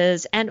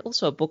Hours, and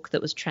also a book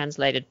that was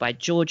translated by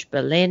George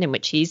Boleyn, in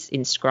which he's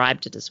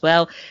inscribed it as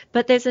well.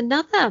 But there's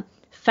another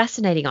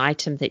fascinating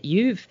item that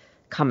you've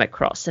come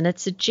across, and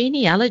it's a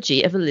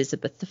genealogy of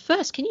Elizabeth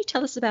I. Can you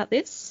tell us about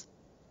this?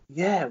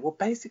 Yeah, well,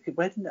 basically,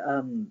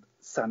 when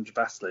Sandra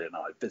Bastley and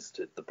I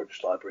visited the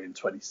British Library in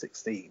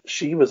 2016,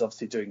 she was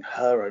obviously doing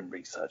her own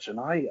research, and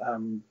I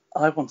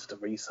wanted to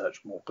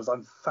research more because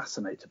I'm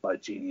fascinated by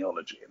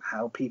genealogy and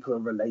how people are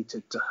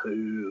related to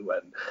who,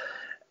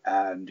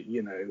 and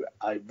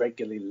I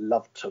regularly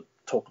love to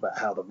talk about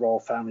how the royal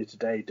family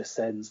today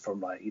descends from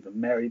like even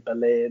Mary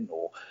Boleyn,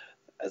 or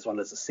as well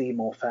as the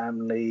Seymour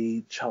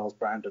family, Charles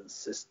Brandon's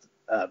sister,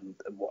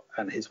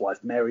 and his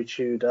wife Mary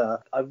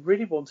Tudor. I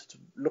really wanted to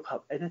look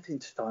up anything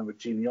to do with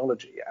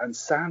genealogy, and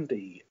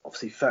Sandy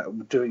obviously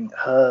found, doing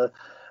her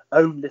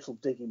own little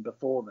digging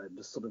before then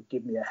to sort of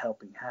give me a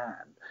helping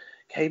hand,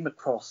 came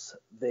across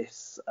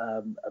this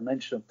a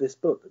mention of this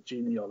book, The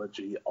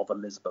Genealogy of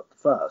Elizabeth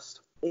I.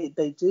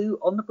 They do,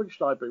 on the British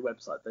Library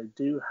website, they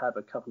do have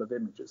a couple of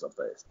images of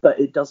this, but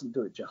it doesn't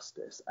do it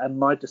justice, and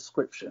my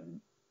description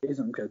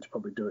isn't going to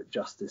probably do it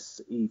justice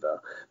either,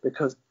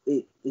 because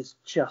it is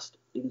just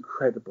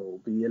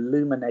incredible. The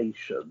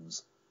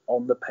illuminations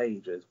on the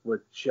pages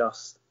were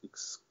just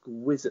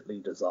exquisitely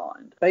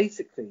designed.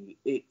 Basically,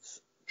 it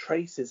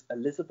traces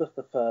Elizabeth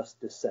I's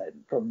descent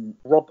from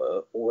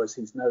Robert, or as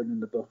he's known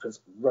in the book as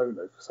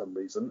Rollo for some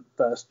reason,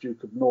 1st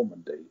Duke of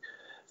Normandy.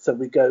 So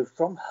we go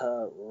from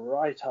him,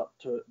 right up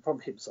to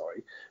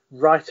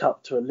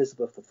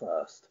Elizabeth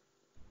I.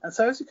 And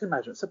so, as you can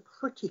imagine, it's a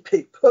pretty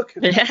big book.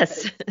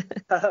 Yes.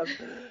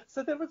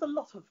 So there was a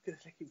lot of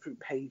clicking through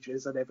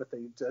pages and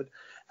everything,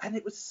 and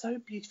it was so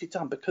beautifully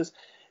done, because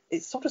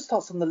it sort of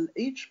starts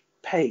each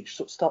page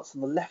sort of starts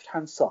on the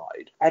left-hand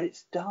side, and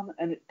it's done,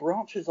 and it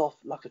branches off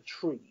like a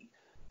tree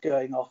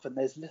going off, and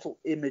there's little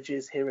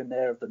images here and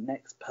there of the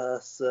next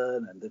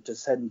person and the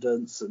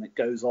descendants, and it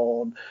goes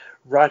on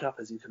right up,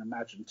 as you can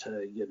imagine, to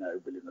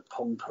William the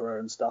Conqueror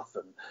and stuff,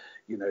 and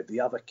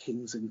the other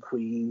kings and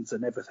queens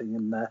and everything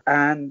in there,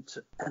 and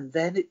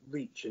then it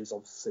reaches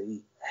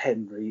obviously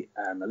Henry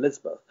and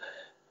Elizabeth.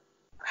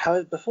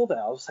 However, before that,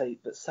 I'll say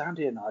that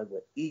Sandy and I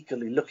were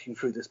eagerly looking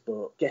through this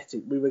book.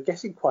 We were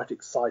getting quite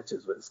excited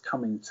as it's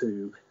coming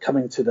to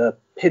the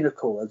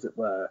pinnacle, as it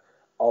were,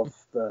 of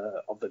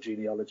the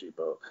genealogy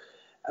book,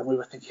 and we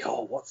were thinking,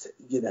 what's it?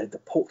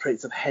 The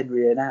portraits of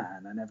Henry and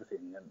Anne and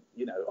everything,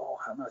 and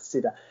how nice to see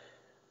that.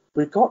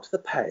 We got to the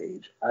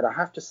page, and I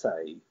have to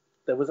say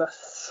there was a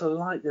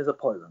slight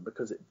disappointment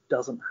because it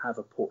doesn't have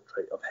a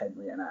portrait of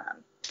Henry and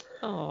Anne.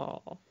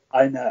 Oh,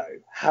 I know.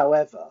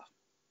 However,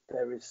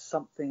 there is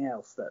something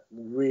else that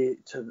really,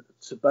 to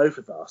both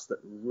of us, that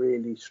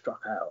really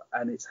struck out,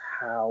 and it's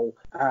how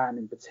Anne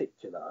in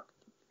particular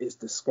is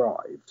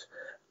described.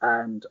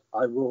 And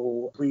I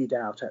will read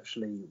out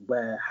actually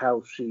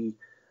how she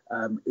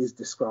is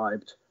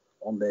described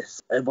on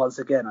this. And once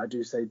again, I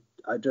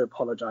do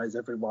apologise,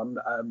 everyone,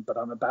 but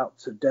I'm about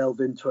to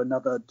delve into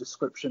another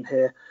description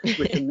here,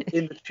 written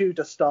in the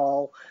Tudor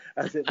style,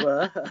 as it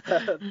were.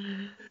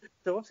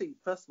 So obviously,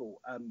 first of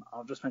all,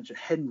 I'll just mention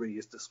Henry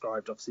is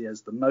described obviously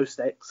as the most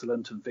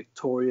excellent and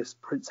victorious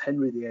Prince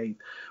Henry VIII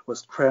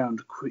was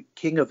crowned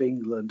King of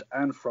England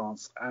and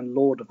France and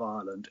Lord of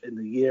Ireland in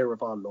the year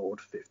of our Lord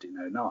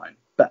 1509.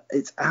 But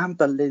it's Anne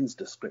Boleyn's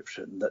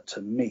description that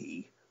to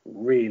me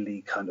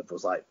really kind of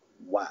was like,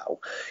 wow.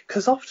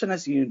 Because often,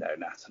 as you know,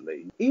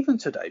 Natalie, even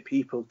today,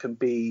 people can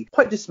be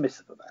quite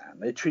dismissive of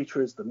Anne. They treat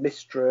her as the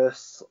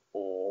mistress,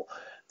 or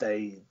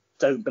they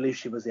don't believe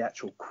she was the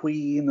actual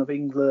Queen of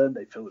England.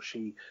 They feel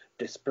she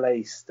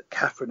displaced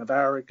Catherine of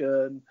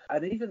Aragon.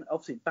 And even,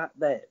 obviously, back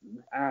then,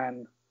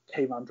 Anne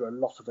came under a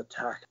lot of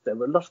attack. There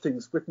were a lot of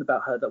things written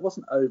about her that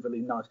wasn't overly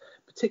nice,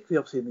 particularly,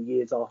 obviously, in the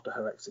years after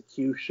her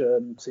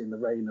execution, in the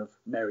reign of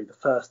Mary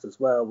I as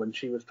well, when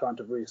she was trying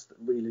to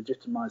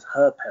re-legitimise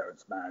her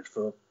parents' marriage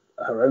for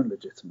her own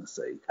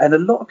legitimacy. And a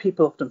lot of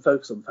people often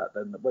focus on the fact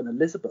then that when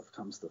Elizabeth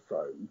comes to the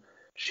throne,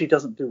 she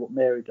doesn't do what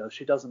Mary does.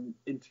 She doesn't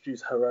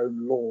introduce her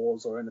own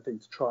laws or anything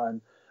to try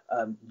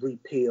and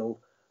repeal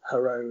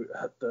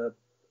the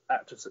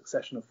Act of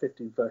Succession of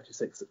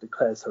 1536 that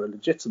declares her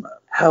illegitimate.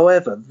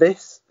 However,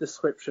 this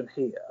description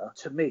here,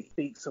 to me,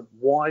 speaks of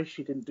why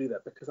she didn't do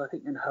that, because I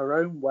think in her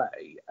own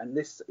way, and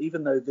this,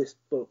 even though this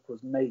book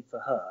was made for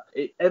her,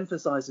 it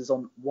emphasises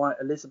on why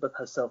Elizabeth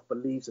herself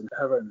believes in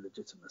her own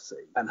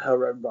legitimacy and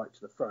her own right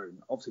to the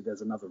throne. Obviously,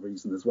 there's another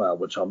reason as well,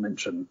 which I'll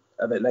mention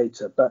a bit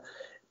later, but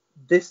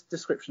this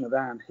description of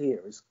Anne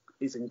here is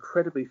is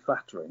incredibly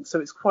flattering. So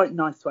it's quite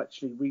nice to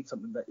actually read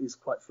something that is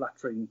quite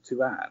flattering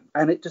to Anne.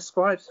 And it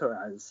describes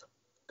her as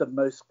the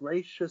most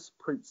gracious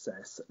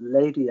princess,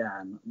 Lady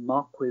Anne,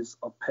 Marquis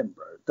of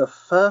Pembroke, the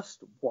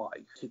first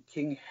wife to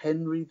King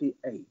Henry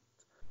VIII,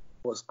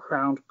 was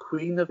crowned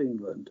Queen of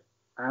England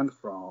and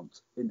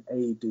France in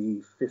AD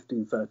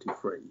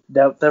 1533.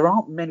 Now, there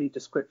aren't many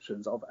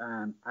descriptions of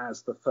Anne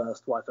as the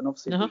first wife, and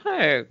obviously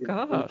that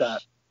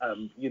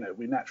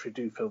we naturally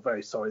do feel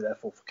very sorry,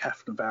 therefore, for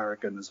Catherine of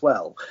Aragon as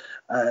well.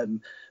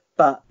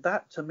 But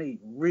that, to me,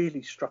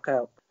 really struck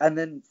out. And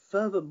then,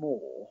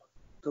 furthermore,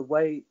 the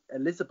way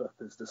Elizabeth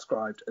is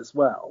described as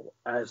well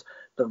as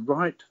the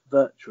right,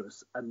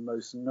 virtuous, and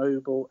most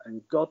noble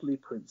and godly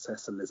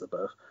Princess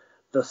Elizabeth,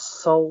 the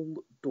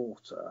sole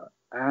daughter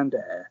and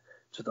heir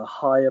to the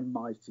high and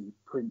mighty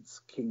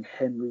Prince King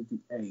Henry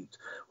VIII,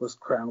 was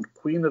crowned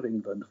Queen of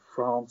England,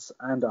 France,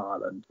 and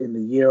Ireland in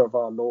the year of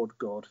our Lord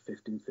God,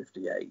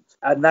 1558.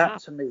 And that,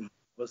 to me,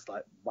 was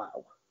like,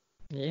 wow.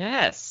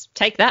 Yes,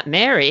 take that,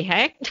 Mary,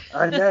 hey?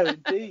 I know,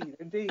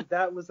 indeed.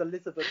 That was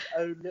Elizabeth's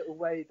own little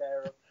way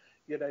there of,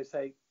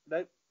 saying,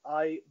 nope,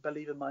 I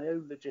believe in my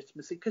own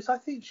legitimacy, because I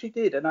think she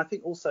did. And I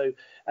think also,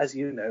 as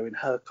you know, in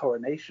her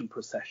coronation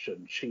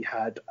procession, she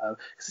had,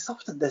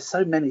 because there's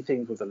so many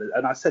things with Elizabeth,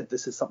 and I said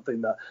this is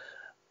something that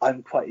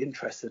I'm quite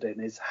interested in,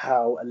 is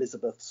how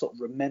Elizabeth sort of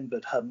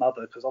remembered her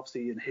mother, because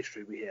obviously in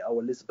history we hear,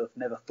 Elizabeth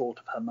never thought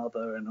of her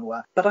mother and all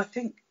that. But I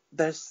think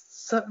there's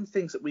certain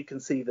things that we can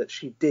see that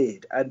she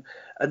did. And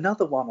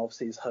another one,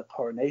 obviously, is her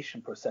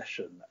coronation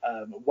procession.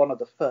 One of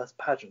the first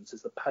pageants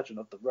is the Pageant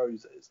of the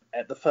Roses.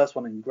 At the first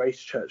one in Grace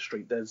Church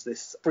Street, there's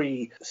this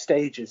 3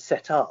 stages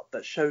set up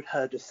that showed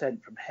her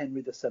descent from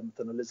Henry VII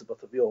and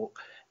Elizabeth of York,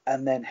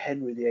 and then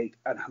Henry VIII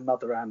and her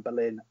mother Anne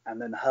Boleyn,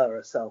 and then her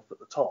herself at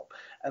the top.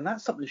 And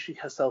that's something she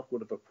herself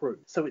would have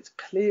approved. So it's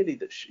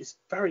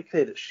very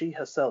clear that she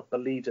herself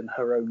believed in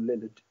her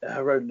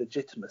own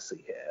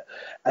legitimacy here.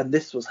 And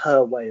this was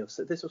her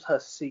this was her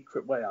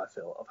secret way, I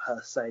feel, of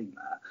her saying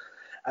that.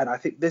 And I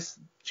think this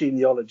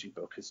genealogy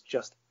book is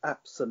just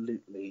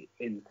absolutely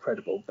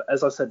incredible. But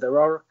as I said,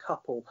 there are a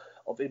couple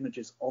of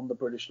images on the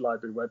British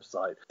Library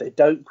website. They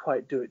don't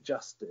quite do it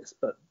justice,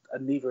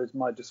 and neither is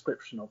my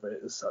description of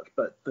it as such.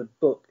 But the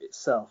book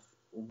itself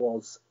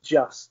was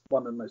just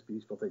one of the most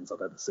beautiful things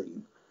I've ever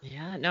seen.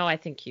 Yeah, no, I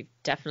think you've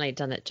definitely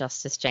done it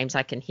justice, James.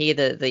 I can hear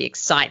the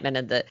excitement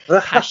and the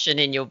passion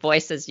in your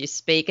voice as you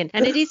speak. And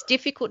it is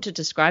difficult to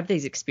describe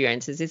these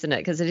experiences, isn't it?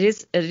 Because it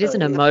is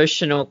an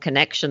emotional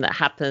connection that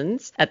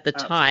happens at the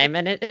time,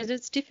 and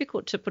it's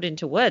difficult to put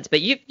into words.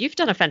 But you've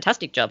done a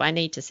fantastic job. I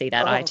need to see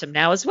that item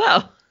now as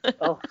well.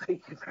 Oh,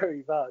 thank you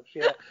very much.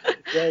 Yeah,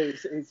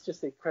 it's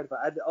just incredible.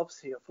 And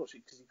obviously,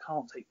 unfortunately, because you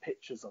can't take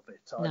pictures of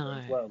it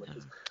either as well,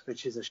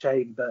 which is a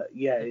shame. But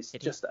yeah, it's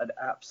just an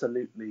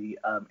absolutely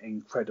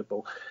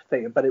incredible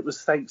thing. But it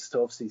was thanks to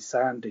obviously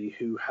Sandy,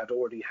 who had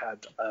already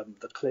had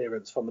the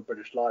clearance from the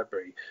British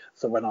Library.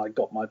 So when I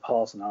got my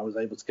pass and I was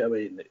able to go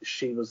in,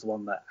 she was the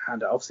one that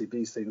handed out. Obviously,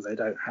 these things they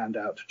don't hand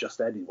out to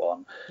just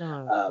anyone.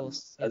 No, of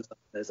course.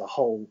 There's a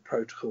whole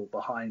protocol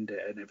behind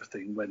it and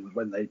everything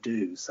when they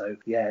do. So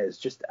yeah, it's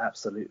just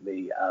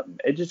absolutely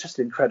it was just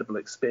an incredible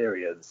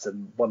experience,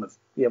 and one of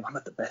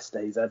the best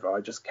days ever.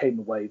 I just came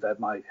away there,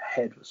 my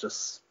head was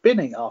just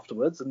spinning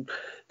afterwards, and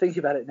thinking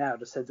about it now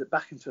just sends it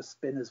back into a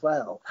spin as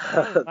well.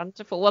 Oh,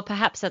 wonderful. Well,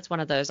 perhaps that's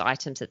one of those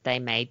items that they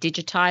may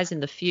digitize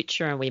in the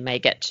future, and we may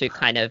get to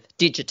kind of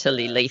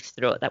digitally leaf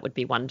through it. That would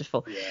be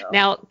wonderful. Yeah.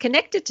 Now,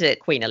 connected to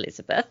Queen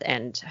Elizabeth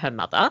and her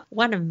mother,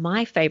 one of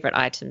my favorite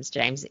items,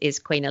 James, is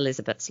Queen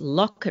Elizabeth's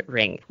locket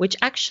ring, which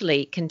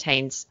actually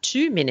contains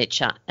 2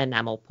 miniature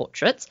enamel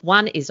portraits.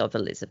 One is of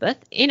Elizabeth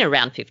in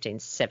around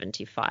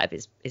 1575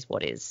 is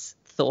what is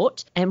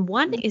thought, and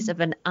one is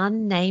of an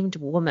unnamed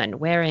woman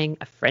wearing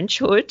a French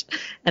hood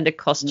and a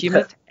costume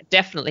of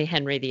definitely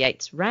Henry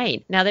VIII's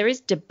reign. Now, there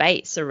is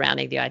debate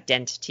surrounding the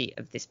identity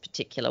of this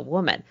particular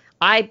woman.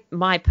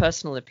 My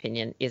personal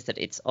opinion is that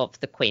it's of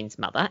the Queen's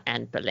mother,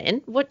 Anne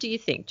Boleyn. What do you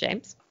think,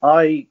 James?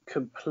 I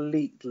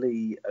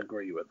completely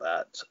agree with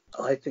that.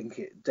 I think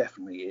it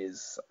definitely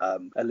is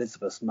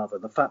Elizabeth's mother.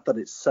 The fact that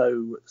it's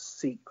so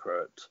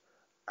secret,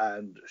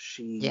 and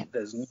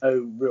there's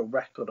no real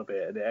record of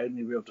it, and the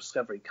only real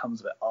discovery comes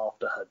of it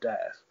after her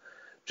death,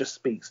 just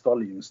speaks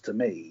volumes to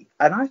me.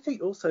 And I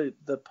think also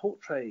the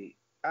portrait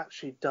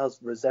actually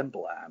does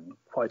resemble Anne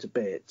quite a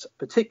bit,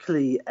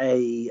 particularly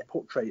a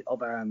portrait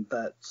of Anne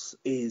that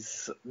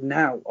is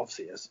now,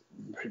 obviously, as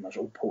pretty much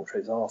all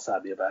portraits are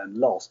sadly of Anne,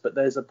 lost, but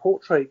there's a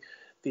portrait,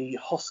 the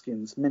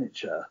Hoskins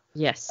miniature.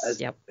 Yes,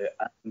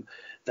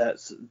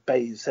 that's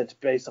said to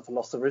be based off a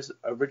lost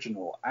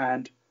original,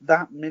 and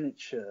that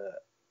miniature,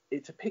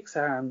 it depicts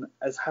Anne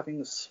as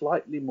having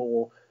slightly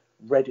more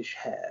reddish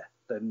hair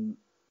than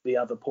the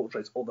other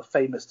portraits, or the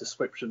famous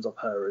descriptions of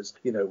her as,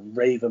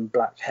 raven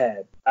black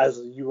hair. As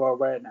you are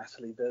aware,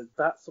 Natalie,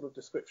 that sort of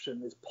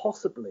description is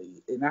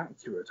possibly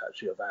inaccurate,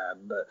 actually, of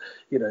Anne. That,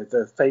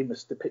 the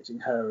famous depicting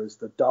her as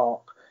the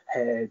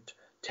dark-haired,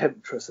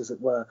 temptress, as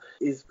it were,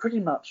 is pretty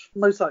much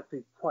most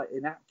likely quite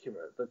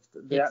inaccurate. The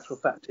Yes. actual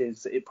fact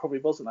is it probably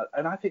wasn't that.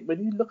 And I think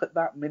when you look at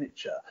that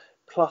miniature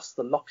plus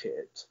the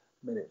locket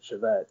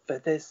miniature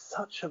there's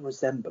such a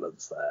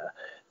resemblance there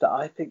that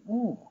I think,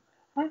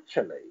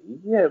 actually,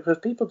 yeah, because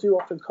people do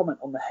often comment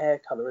on the hair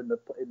colour in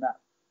that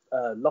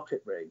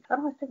locket ring,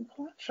 and I think,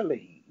 well,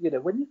 actually,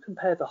 when you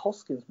compare the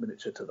Hoskins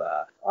miniature to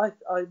that,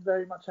 I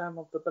very much am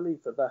of the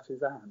belief that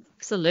is Anne.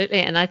 Absolutely.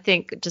 And I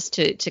think, just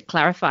to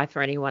clarify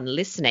for anyone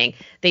listening,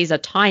 these are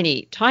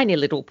tiny, tiny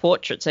little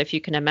portraits. So if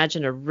you can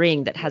imagine a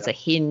ring that has a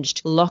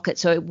hinged locket.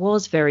 So it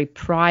was very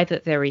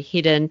private, very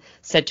hidden,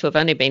 said to have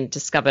only been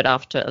discovered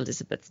after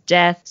Elizabeth's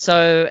death.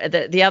 So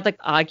the other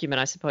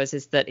argument, I suppose,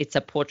 is that it's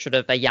a portrait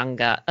of a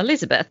younger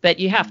Elizabeth. But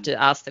you have to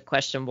ask the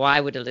question, why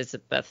would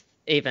Elizabeth,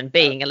 even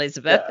being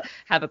Elizabeth,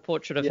 have a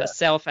portrait of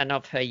herself and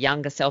of her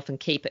younger self and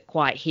keep it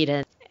quite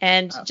hidden?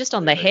 And Absolutely. Just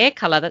on the hair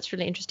colour, that's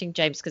really interesting,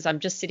 James, because I'm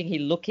just sitting here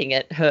looking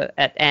at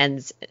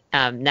Anne's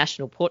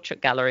National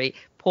Portrait Gallery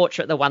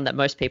portrait, the one that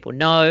most people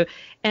know,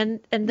 and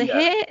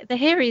the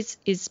hair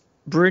is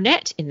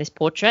brunette in this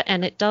portrait,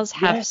 and it does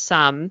have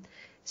some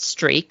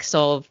streaks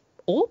of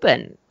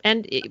auburn.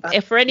 And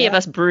for any of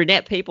us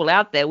brunette people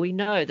out there, we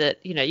know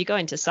that you go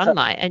into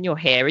sunlight and your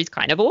hair is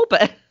kind of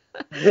auburn.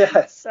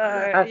 Yes. So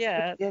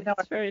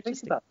it's very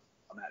interesting.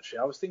 Actually,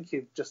 I was thinking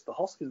of just the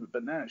Hoskins,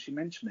 but now she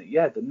mentioned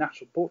it, the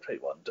National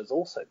Portrait one does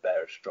also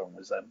bear a strong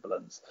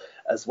resemblance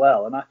as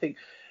well. And I think,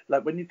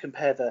 like, when you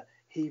compare the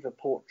Hever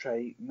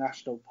Portrait,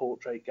 National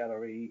Portrait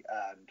Gallery,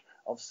 and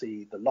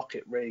obviously the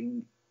locket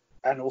ring,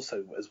 and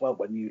also as well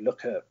when you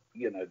look at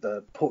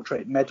the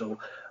portrait medal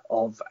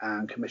of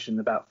Anne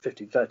commissioned about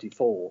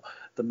 1534,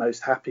 the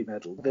Most Happy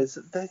medal, there's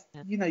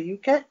you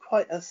get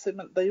quite a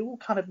similar, they all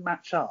kind of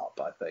match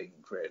up, I think,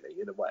 really,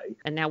 in a way.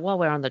 And now, while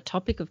we're on the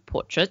topic of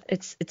portrait,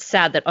 it's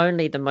sad that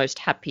only the Most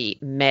Happy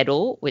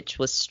medal, which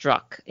was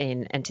struck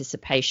in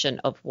anticipation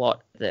of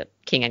what the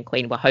King and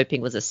Queen were hoping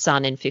was a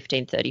son in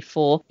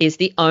 1534, is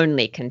the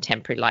only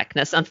contemporary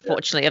likeness,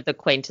 unfortunately, of the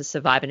Queen to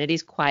survive, and it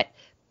is quite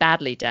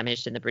badly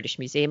damaged in the British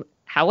Museum.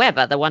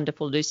 However, the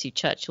wonderful Lucy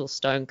Churchill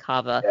stone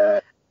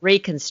carver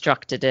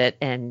reconstructed it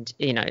and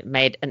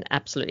made an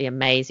absolutely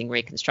amazing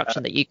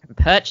reconstruction that you can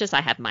purchase.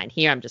 I have mine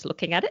here. I'm just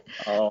looking at it.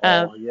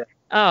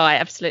 I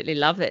absolutely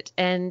love it.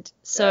 And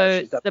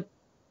so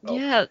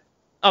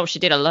she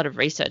did a lot of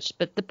research,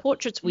 but the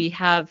portraits we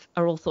have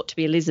are all thought to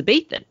be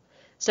Elizabethan.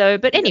 So,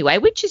 but anyway,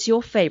 which is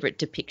your favourite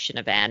depiction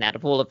of Anne out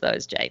of all of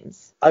those,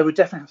 James? I would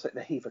definitely have to say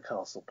the Hever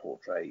Castle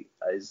portrait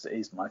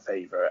is my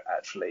favourite,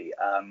 actually.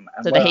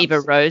 So the Hever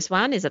Rose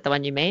one, is that the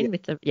one you mean?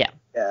 With the Yeah.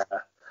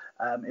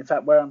 In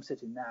fact, where I'm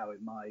sitting now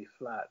in my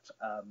flat,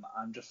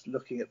 I'm just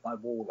looking at my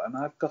wall, and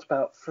I've got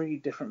about 3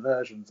 different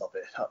versions of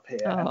it up here,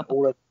 and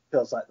all of it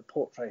feels like the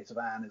portrait of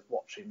Anne is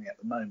watching me at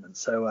the moment.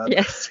 So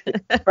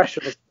the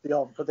pressure was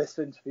beyond for this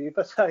interview,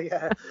 but so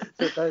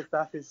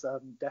that is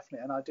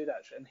definitely. And I did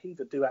actually, and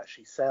Hever do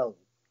actually sell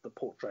the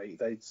portrait.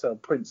 They sell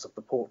prints of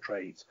the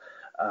portrait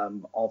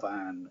of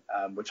Anne,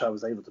 which I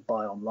was able to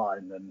buy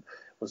online and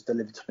was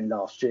delivered to me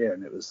last year,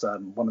 and it was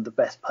one of the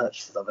best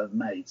purchases I've ever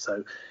made.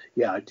 So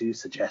I do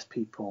suggest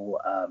people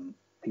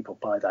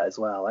buy that as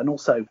well. And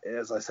also,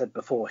 as I said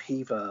before,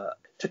 Hever,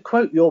 to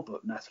quote your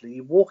book, Natalie,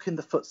 you walk in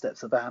the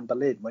footsteps of Anne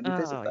Boleyn when you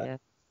visit them.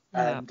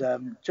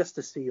 And just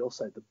to see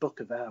also the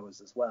Book of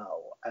Hours as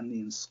well, and the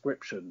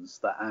inscriptions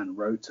that Anne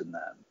wrote in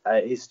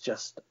them, is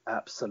just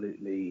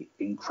absolutely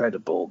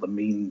incredible. The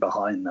meaning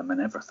behind them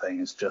and everything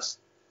is just,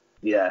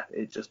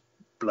 it just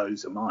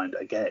blows your mind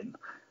again.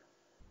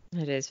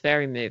 It is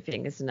very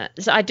moving, isn't it?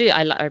 So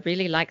I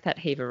really like that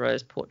Hever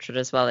Rose portrait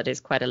as well. It is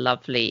quite a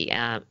lovely,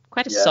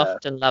 quite a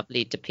soft and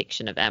lovely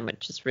depiction of Anne,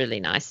 which is really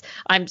nice.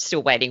 I'm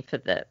still waiting for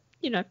the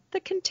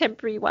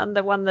contemporary one,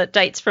 the one that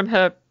dates from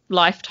her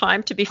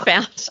lifetime to be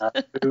found.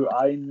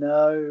 I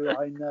know.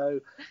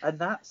 And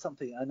that's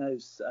something I know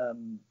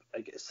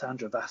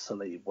Sandra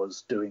Vasily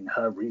was doing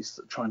her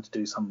research, trying to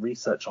do some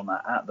research on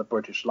that at the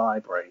British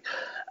Library.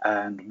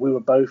 And we were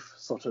both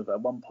sort of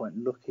at one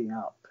point looking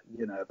up,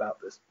 about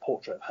this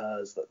portrait of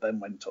hers that then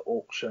went to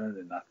auction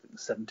in, I think,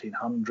 the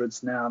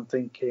 1700s now, I'm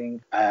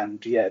thinking.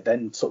 And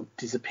then sort of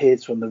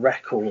disappeared from the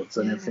records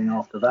and everything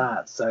after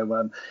that.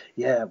 So,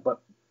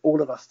 but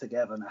all of us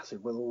together,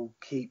 Natalie, we'll all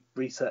keep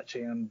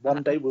researching, and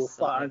one day we'll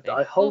find.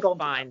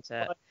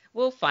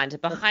 We'll find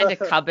it behind a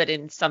cupboard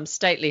in some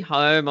stately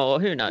home,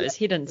 or who knows,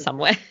 hidden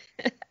somewhere.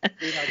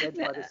 Being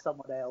identified as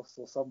someone else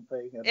or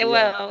something.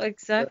 And,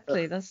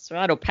 exactly, that's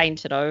right, or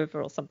painted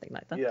over or something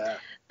like that. Yeah.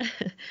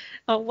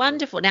 Oh,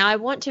 wonderful. Now, I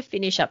want to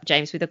finish up,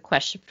 James, with a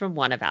question from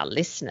one of our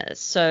listeners.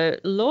 So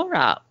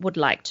Laura would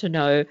like to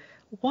know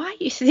why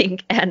you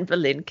think Anne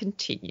Boleyn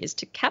continues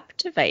to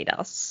captivate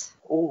us.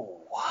 Oh,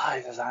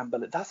 why does Anne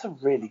Boleyn? That's a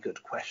really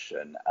good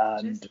question.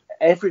 And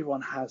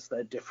everyone has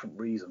their different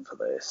reason for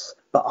this.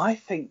 But I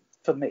think,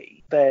 for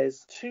me,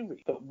 there's 2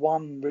 reasons, but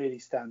one really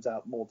stands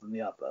out more than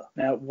the other.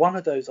 Now, one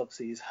of those,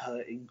 obviously, is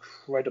her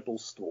incredible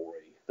story.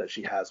 that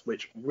she has,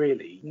 which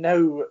really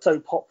no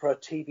soap opera,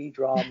 TV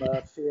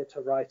drama,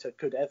 theatre writer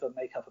could ever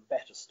make up a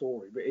better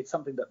story. It's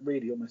something that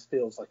really almost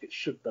feels like it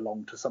should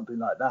belong to something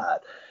like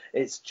that.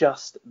 It's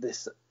just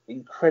this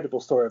incredible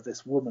story of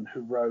this woman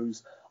who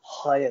rose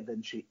higher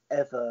than she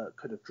ever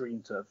could have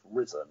dreamed to have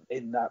risen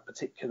in that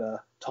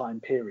particular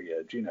time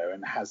period, you know,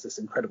 and has this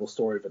incredible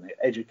story of an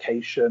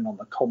education on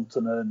the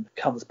continent,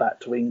 comes back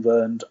to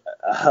England.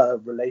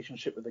 Her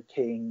relationship with the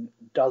king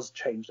does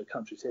change the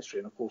country's history,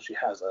 and of course she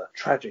has a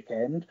tragic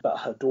end, but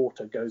her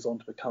daughter goes on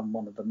to become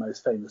one of the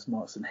most famous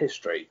monarchs in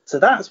history. So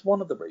that's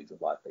one of the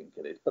reasons why I think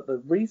it is. But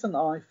the reason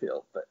I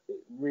feel that it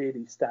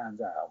really stands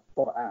out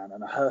for Anne,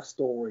 and her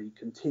story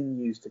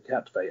continues to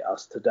captivate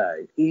us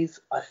today,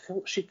 is I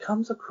feel she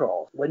comes across,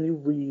 when you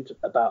read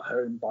about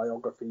her in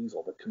biographies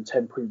or the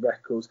contemporary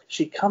records,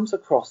 she comes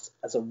across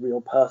as a real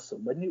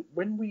person.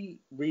 When we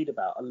read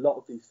about a lot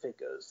of these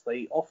figures,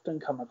 they often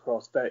come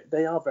across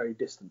they are very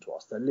distant to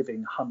us. They're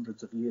living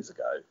hundreds of years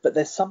ago. But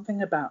there's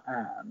something about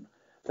Anne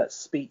that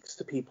speaks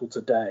to people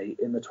today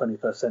in the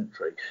 21st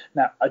century.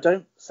 Now, I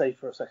don't say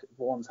for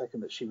 1 second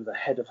that she was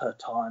ahead of her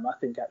time. I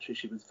think actually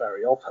she was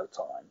very of her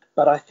time.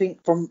 But I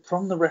think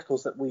from the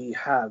records that we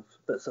have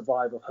that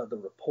survive of her, the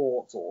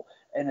reports or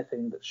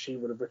anything that she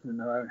would have written in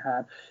her own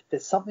hand,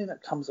 there's something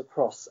that comes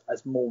across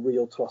as more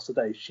real to us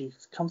today. She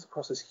comes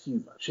across as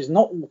human. She's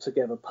not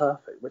altogether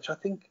perfect, which I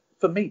think,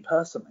 for me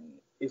personally,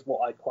 is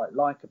what I quite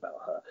like about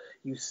her.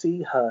 You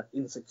see her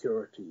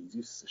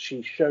insecurities.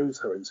 She shows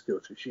her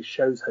insecurities. She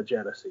shows her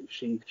jealousy.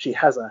 She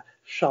has a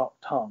sharp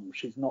tongue.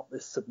 She's not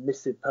this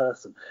submissive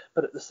person.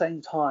 But at the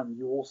same time,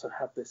 you also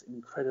have this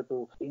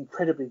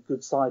incredibly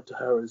good side to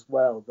her as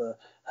well.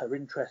 Her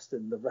interest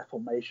in the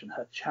Reformation,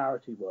 her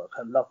charity work,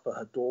 her love for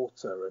her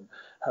daughter, and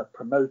her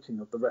promoting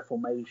of the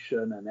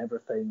Reformation and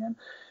everything. And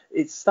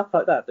it's stuff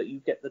like that you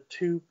get the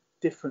two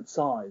different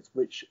sides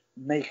which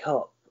make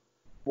up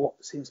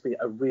what seems to be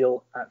a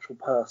real actual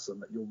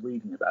person that you're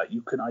reading about. You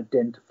can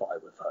identify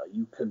with her.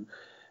 You can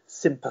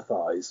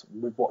sympathise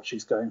with what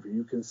she's going through.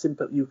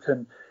 You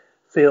can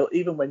feel,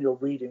 even when you're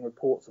reading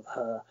reports of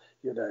her,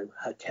 you know,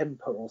 her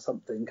temper or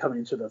something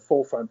coming to the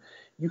forefront,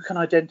 you can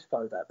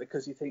identify with that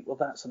because you think, well,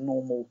 that's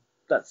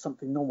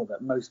something normal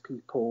that most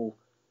people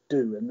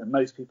do and that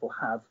most people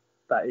have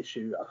that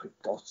issue.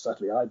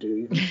 Certainly I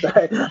do.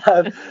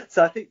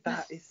 So I think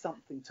that is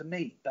something, to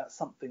me, that's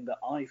something that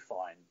I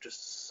find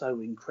just so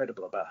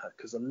incredible about her,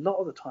 because a lot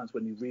of the times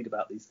when you read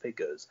about these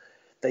figures,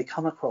 they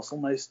come across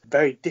almost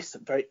very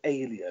distant, very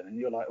alien, and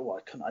you're like, oh,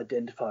 I couldn't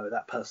identify with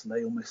that person.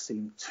 They almost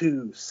seem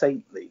too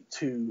saintly,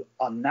 too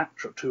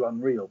unnatural, too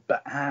unreal.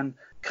 But Anne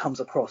comes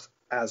across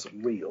as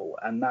real,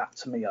 and that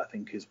to me I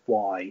think is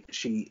why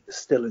she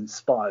still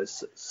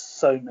inspires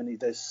so many.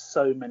 There's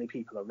so many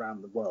people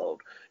around the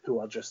world who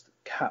are just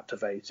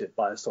captivated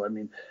by her story. I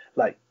mean,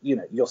 like, you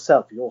know,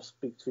 yourself, you're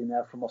speaking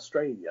now from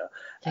Australia,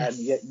 yes.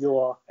 And yet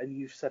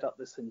you've set up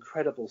this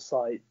incredible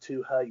site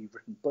to her. You've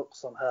written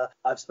books on her.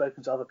 I've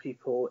spoken to other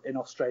people in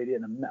Australia,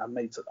 and I've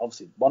made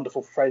obviously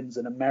wonderful friends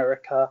in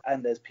America,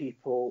 and there's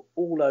people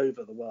all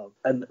over the world,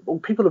 and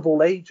people of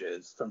all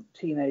ages, from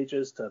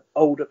teenagers to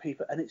older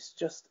people, and it's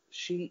just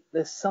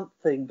there's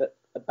something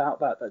about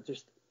that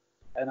just,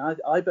 and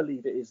I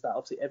believe it is that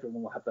obviously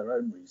everyone will have their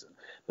own reason,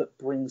 but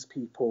brings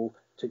people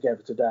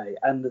together today.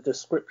 And the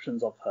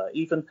descriptions of her,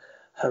 even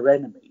her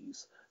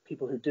enemies,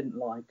 people who didn't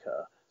like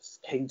her,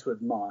 came to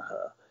admire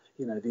her.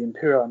 You know, the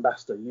Imperial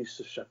Ambassador,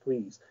 Eustace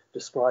Chapuis,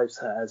 describes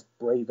her as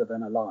braver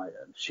than a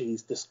lion.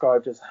 She's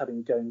described as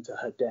having gone to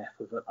her death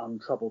with an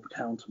untroubled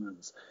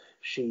countenance.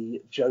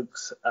 She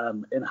jokes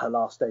in her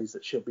last days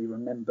that she'll be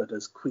remembered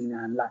as Queen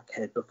Anne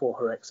Lackhead before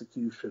her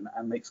execution,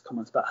 and makes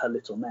comments about her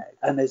little neck.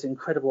 And there's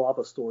incredible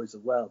other stories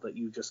as well that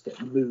you just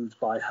get moved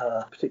by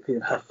her,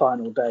 particularly in her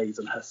final days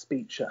and her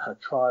speech at her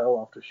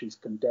trial after she's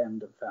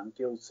condemned and found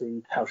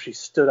guilty, how she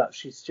stood up.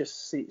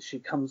 She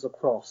comes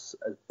across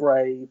as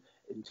brave,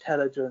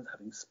 intelligent,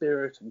 having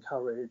spirit and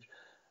courage,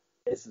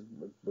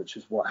 which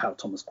is how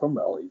Thomas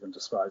Cromwell even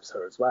describes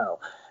her as well.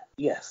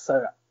 Yes,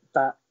 so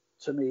that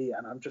to me,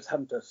 and I'm just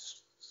having to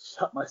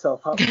shut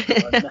myself up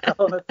right now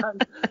on a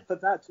tangent, but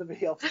that to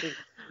me obviously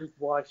is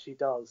why she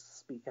does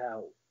speak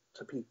out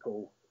to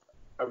people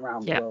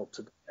around the world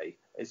today.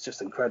 It's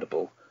just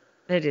incredible.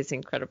 It is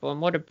incredible, and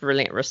what a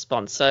brilliant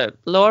response. So,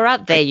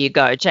 Laura, there you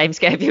go. James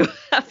gave you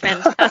a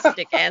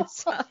fantastic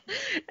answer,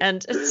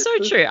 and it's so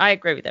true. I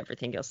agree with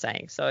everything you're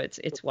saying, so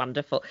it's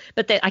wonderful.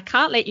 But then I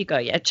can't let you go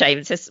yet,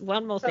 James. There's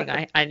one more thing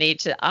I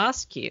need to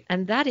ask you,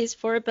 and that is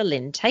for a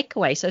Boleyn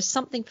takeaway. So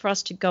something for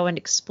us to go and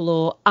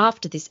explore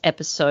after this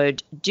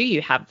episode. Do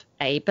you have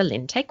a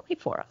Boleyn takeaway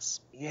for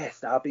us?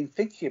 Yes, now I've been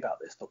thinking about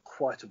this for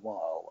quite a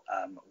while,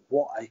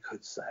 what I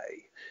could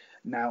say.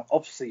 Now,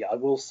 obviously, I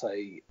will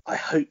say I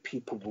hope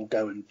people will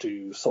go and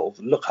do sort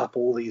of look up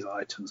all these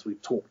items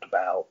we've talked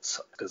about,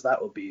 because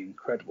that would be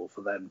incredible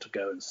for them to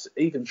go and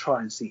even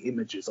try and see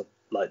images of,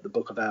 like, the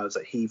Book of Hours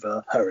at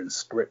Hever, her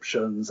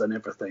inscriptions and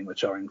everything,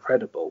 which are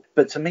incredible.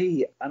 But to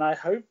me, and I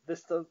hope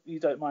you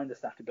don't mind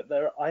this, Natalie,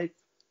 but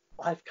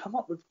I've come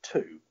up with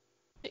two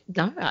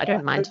No, I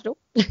don't mind at all.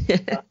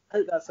 I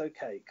hope that's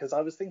okay, because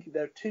I was thinking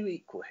there are two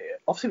equal here.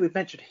 Obviously, we've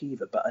mentioned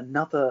Hever, but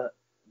another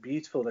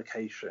beautiful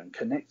location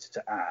connected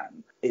to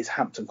Anne is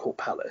Hampton Court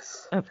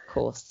Palace. Of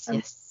course, And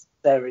yes.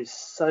 there is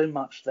so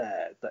much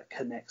there that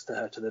connects to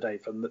her to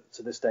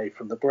this day,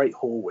 from the Great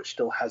Hall, which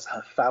still has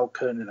her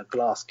falcon in a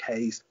glass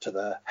case, to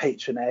the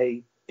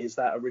H&A, is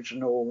that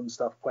original and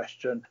stuff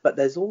question. But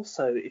there's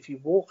also, if you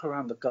walk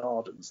around the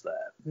gardens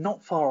there,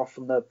 not far off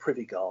from the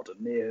Privy Garden,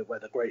 near where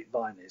the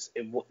Grapevine is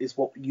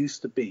what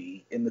used to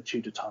be in the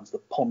Tudor times the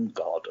pond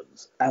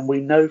gardens. And we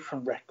know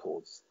from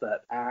records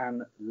that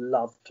Anne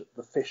loved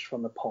the fish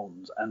from the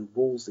ponds, and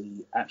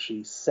Wolsey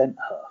actually sent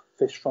her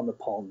fish from the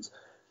ponds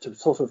to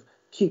sort of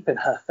keep in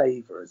her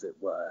favour, as it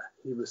were.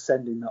 He was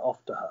sending that off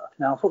to her.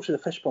 Now, unfortunately,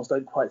 the fish ponds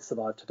don't quite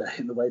survive today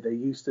in the way they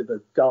used to.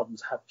 The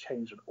gardens have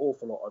changed an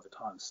awful lot over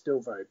time, still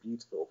very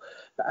beautiful.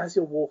 But as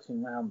you're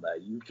walking around there,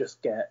 you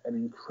just get an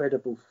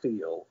incredible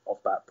feel of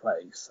that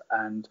place.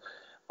 And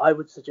I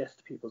would suggest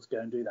to people to go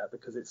and do that,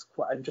 because it's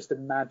quite, and just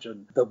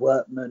imagine the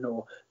workmen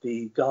or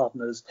the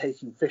gardeners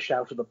taking fish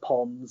out of the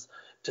ponds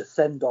to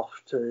send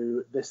off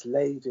to this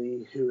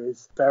lady who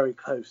is very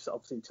close,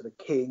 obviously, to the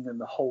king,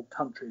 and the whole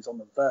country is on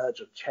the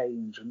verge of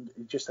change. And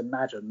you just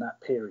imagine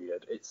that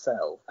period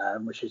itself,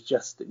 which is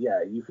just,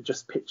 you could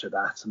just picture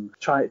that and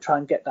try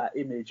and get that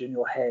image in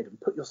your head and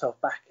put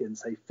yourself back in,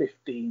 say,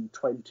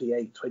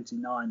 1528,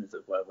 29, as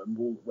it were,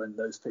 when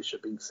those fish are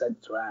being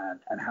sent to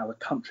Anne, and how the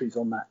country's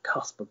on that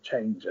cusp of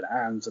change, and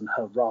Anne's and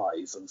her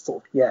rise, and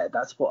sort of,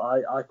 that's what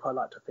I quite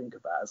like to think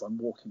about as I'm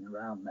walking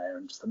around there,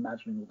 and just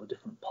imagining all the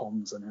different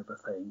ponds and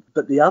everything.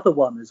 But the other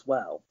one as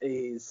well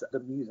is the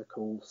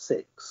musical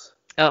Six.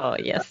 Oh,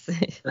 yes.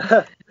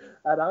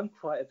 And I'm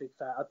quite a big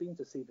fan. I've been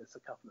to see this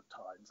a couple of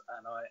times,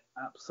 and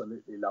I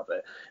absolutely love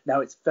it. Now,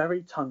 it's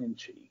very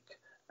tongue-in-cheek,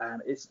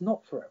 and it's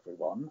not for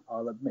everyone,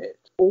 I'll admit.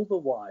 All the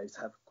wives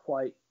have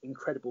quite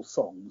incredible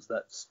songs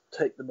that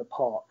take them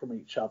apart from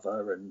each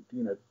other and,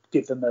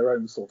 give them their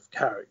own sort of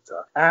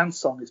character. Anne's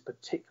song is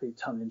particularly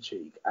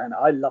tongue-in-cheek, and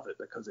I love it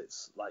because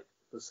it's like,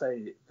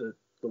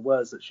 the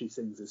words that she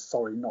sings is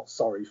 "sorry, not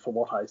sorry for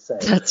what I say."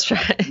 That's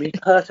right. I don't mean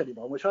to hurt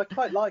anyone, which I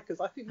quite like, because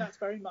I think that's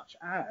very much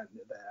Anne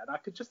there, and I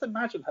could just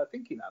imagine her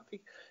thinking that. I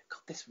think, God,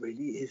 this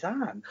really is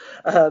Anne.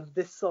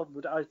 This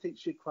song I think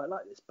she'd quite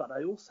like this. But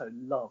I also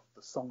love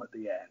the song at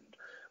the end,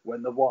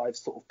 when the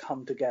wives sort of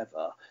come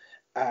together,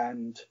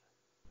 and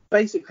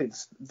basically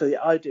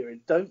the idea is,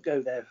 don't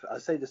go there. I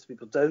say this to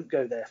people: don't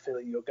go there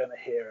feeling you're going to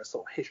hear a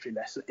sort of history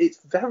lesson.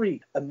 It's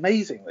very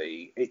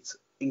amazingly, it's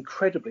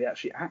incredibly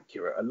actually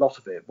accurate. A lot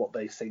of it, what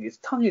they sing, is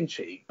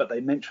tongue-in-cheek, but they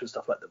mention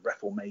stuff like the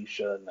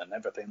Reformation and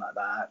everything like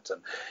that.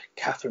 And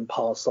Catherine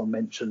Parson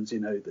mentions,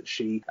 that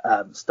she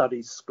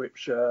studied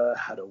scripture,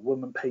 had a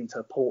woman paint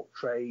her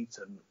portrait,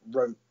 and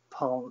wrote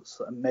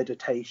parts and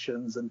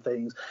meditations and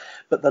things.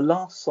 But the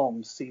last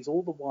song sees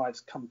all the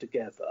wives come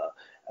together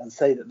and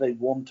say that they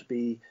want to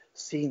be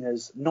seen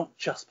as not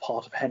just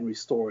part of Henry's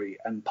story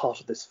and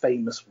part of this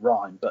famous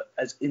rhyme, but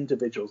as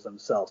individuals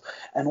themselves.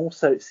 And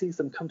also it sees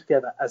them come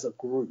together as a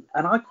group.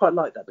 And I quite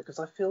like that, because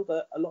I feel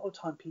that a lot of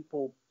time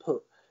people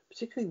put,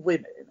 particularly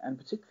women, and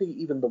particularly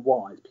even the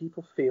wives,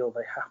 people feel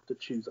they have to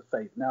choose a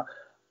favourite. Now,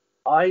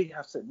 I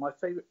have to say, my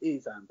favourite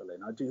is Anne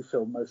Boleyn. I do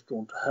feel most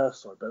drawn to her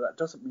story, but that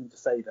doesn't mean to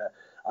say that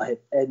I have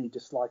any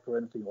dislike or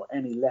anything, or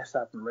any less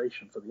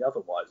admiration for the other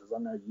wives, as I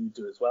know you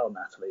do as well,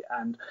 Natalie.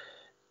 And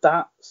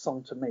that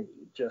song to me,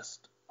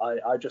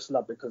 I just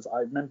love, because I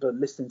remember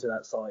listening to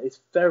that song.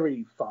 It's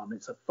very fun.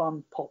 It's a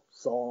fun pop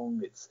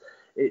song. It's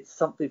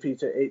something for you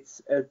to.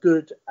 It's a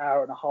good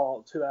hour and a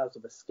half, 2 hours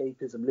of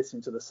escapism,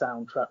 listening to the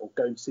soundtrack or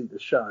going to see the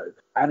show,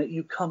 and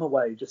you come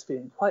away just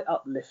feeling quite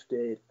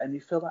uplifted, and you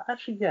feel like,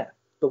 actually,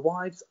 the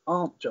wives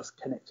aren't just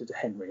connected to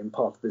Henry and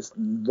part of this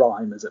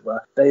rhyme, as it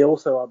were. They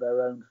also are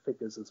their own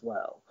figures as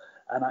well.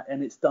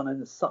 And it's done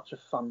in such a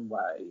fun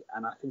way,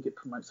 and I think it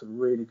promotes a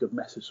really good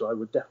message. So I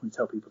would definitely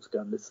tell people to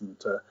go and listen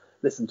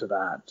to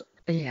that.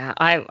 Yeah,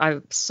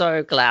 I'm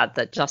so glad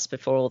that just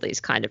before all these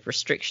kind of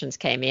restrictions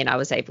came in, I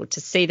was able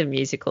to see the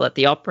musical at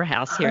the Opera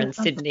House here in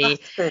Sydney.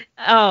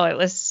 Oh, it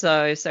was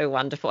so, so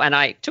wonderful. And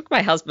I took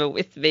my husband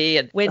with me,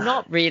 and we're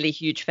not really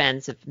huge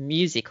fans of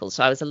musicals,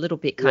 so I was a little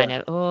bit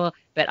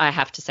but I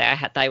have to say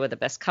they were the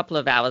best couple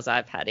of hours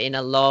I've had in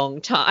a long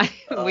time.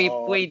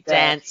 We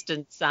danced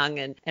and sung,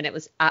 and it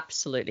was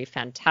absolutely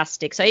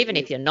fantastic. So even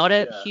if you're not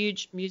a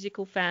huge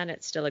musical fan,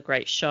 it's still a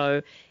great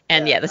show.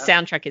 And the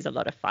soundtrack is a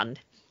lot of fun.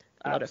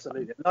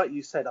 Absolutely. Like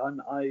you said,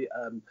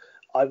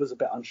 I was a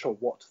bit unsure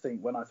what to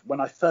think when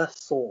I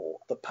first saw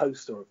the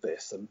poster of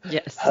this and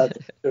heard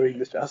doing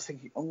this. I was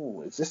thinking,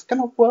 oh, is this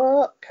going to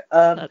work?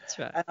 That's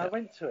right. And I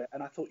went to it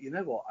and I thought, you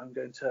know what, I'm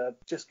going to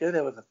just go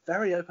there with a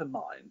very open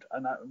mind,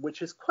 and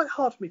which is quite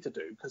hard for me to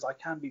do, because I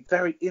can be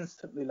very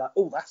instantly like,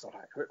 oh, that's not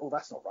accurate, oh,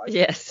 that's not right.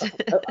 Yes.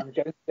 I'm going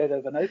to go there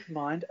with an open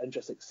mind and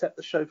just accept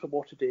the show for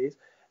what it is.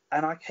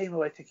 And I came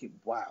away thinking,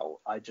 wow,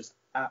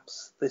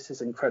 this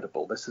is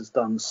incredible.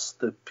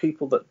 The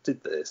people that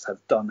did this have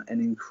done an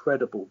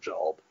incredible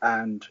job.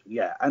 And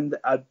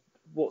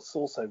what's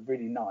also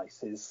really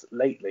nice is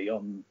lately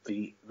on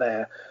the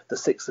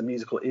Six the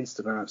Musical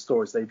Instagram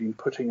stories, they've been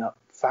putting up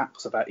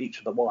facts about each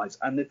of the wives,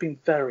 and they've been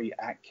very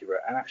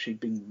accurate and actually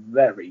been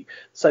very.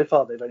 So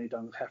far, they've only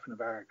done Catherine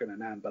of Aragon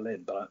and Anne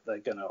Boleyn, but they're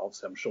going to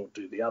obviously, I'm sure,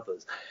 do the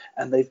others,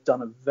 and they've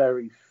done a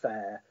very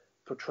fair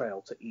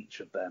portrayal to each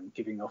of them,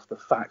 giving off the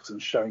facts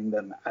and showing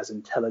them as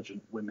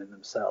intelligent women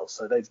themselves.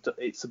 So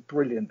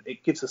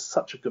it gives us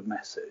such a good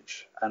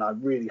message, and I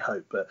really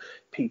hope that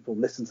people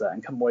listen to that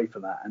and come away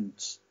from that and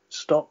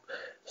stop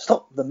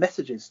the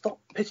messages, stop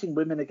pitting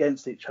women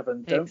against each other,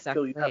 and don't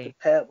feel you have to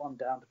tear one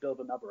down to build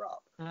another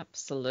up.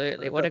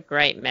 Absolutely. What a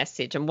great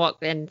message. And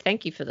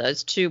thank you for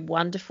those two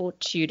wonderful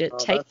Tudor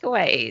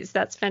takeaways.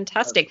 That's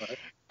fantastic. That's right.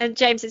 And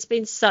James, it's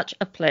been such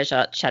a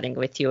pleasure chatting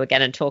with you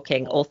again and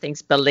talking all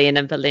things Boleyn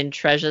and Boleyn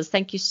Treasures.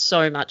 Thank you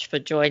so much for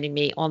joining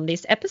me on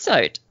this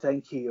episode.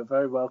 Thank you. You're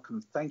very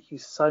welcome. Thank you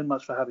so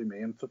much for having me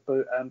and for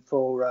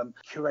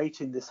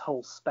curating this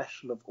whole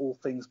special of all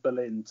things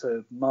Boleyn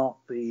to mark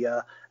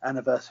the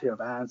anniversary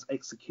of Anne's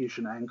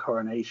execution and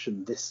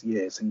coronation this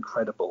year. It's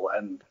incredible.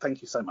 And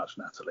thank you so much,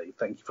 Natalie.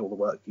 Thank you for all the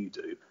work you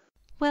do.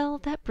 Well,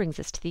 that brings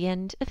us to the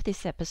end of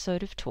this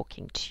episode of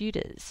Talking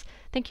Tudors.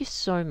 Thank you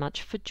so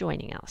much for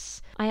joining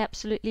us. I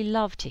absolutely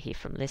love to hear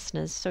from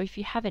listeners, so if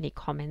you have any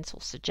comments or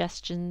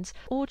suggestions,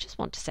 or just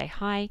want to say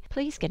hi,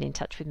 please get in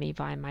touch with me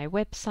via my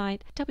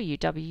website,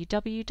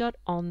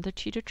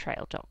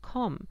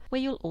 www.onthetudortrail.com,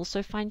 where you'll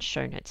also find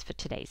show notes for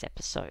today's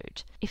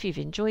episode. If you've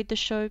enjoyed the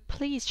show,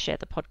 please share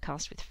the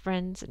podcast with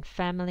friends and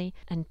family,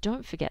 and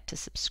don't forget to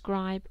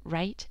subscribe,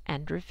 rate,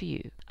 and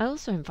review. I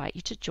also invite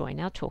you to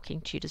join our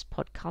Talking Tudors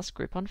podcast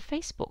group on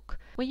Facebook,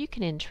 where you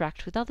can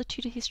interact with other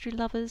Tudor history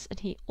lovers and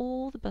hear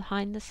all the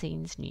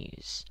behind-the-scenes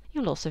news.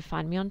 You'll also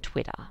find me on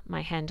Twitter.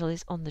 My handle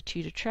is On the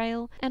Tudor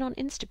Trail, and on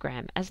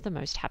Instagram as The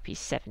Most Happy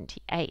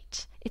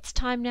 78. It's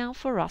time now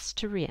for us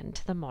to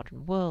re-enter the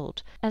modern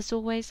world. As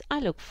always,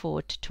 I look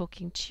forward to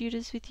talking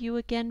Tudors with you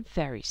again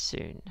very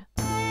soon.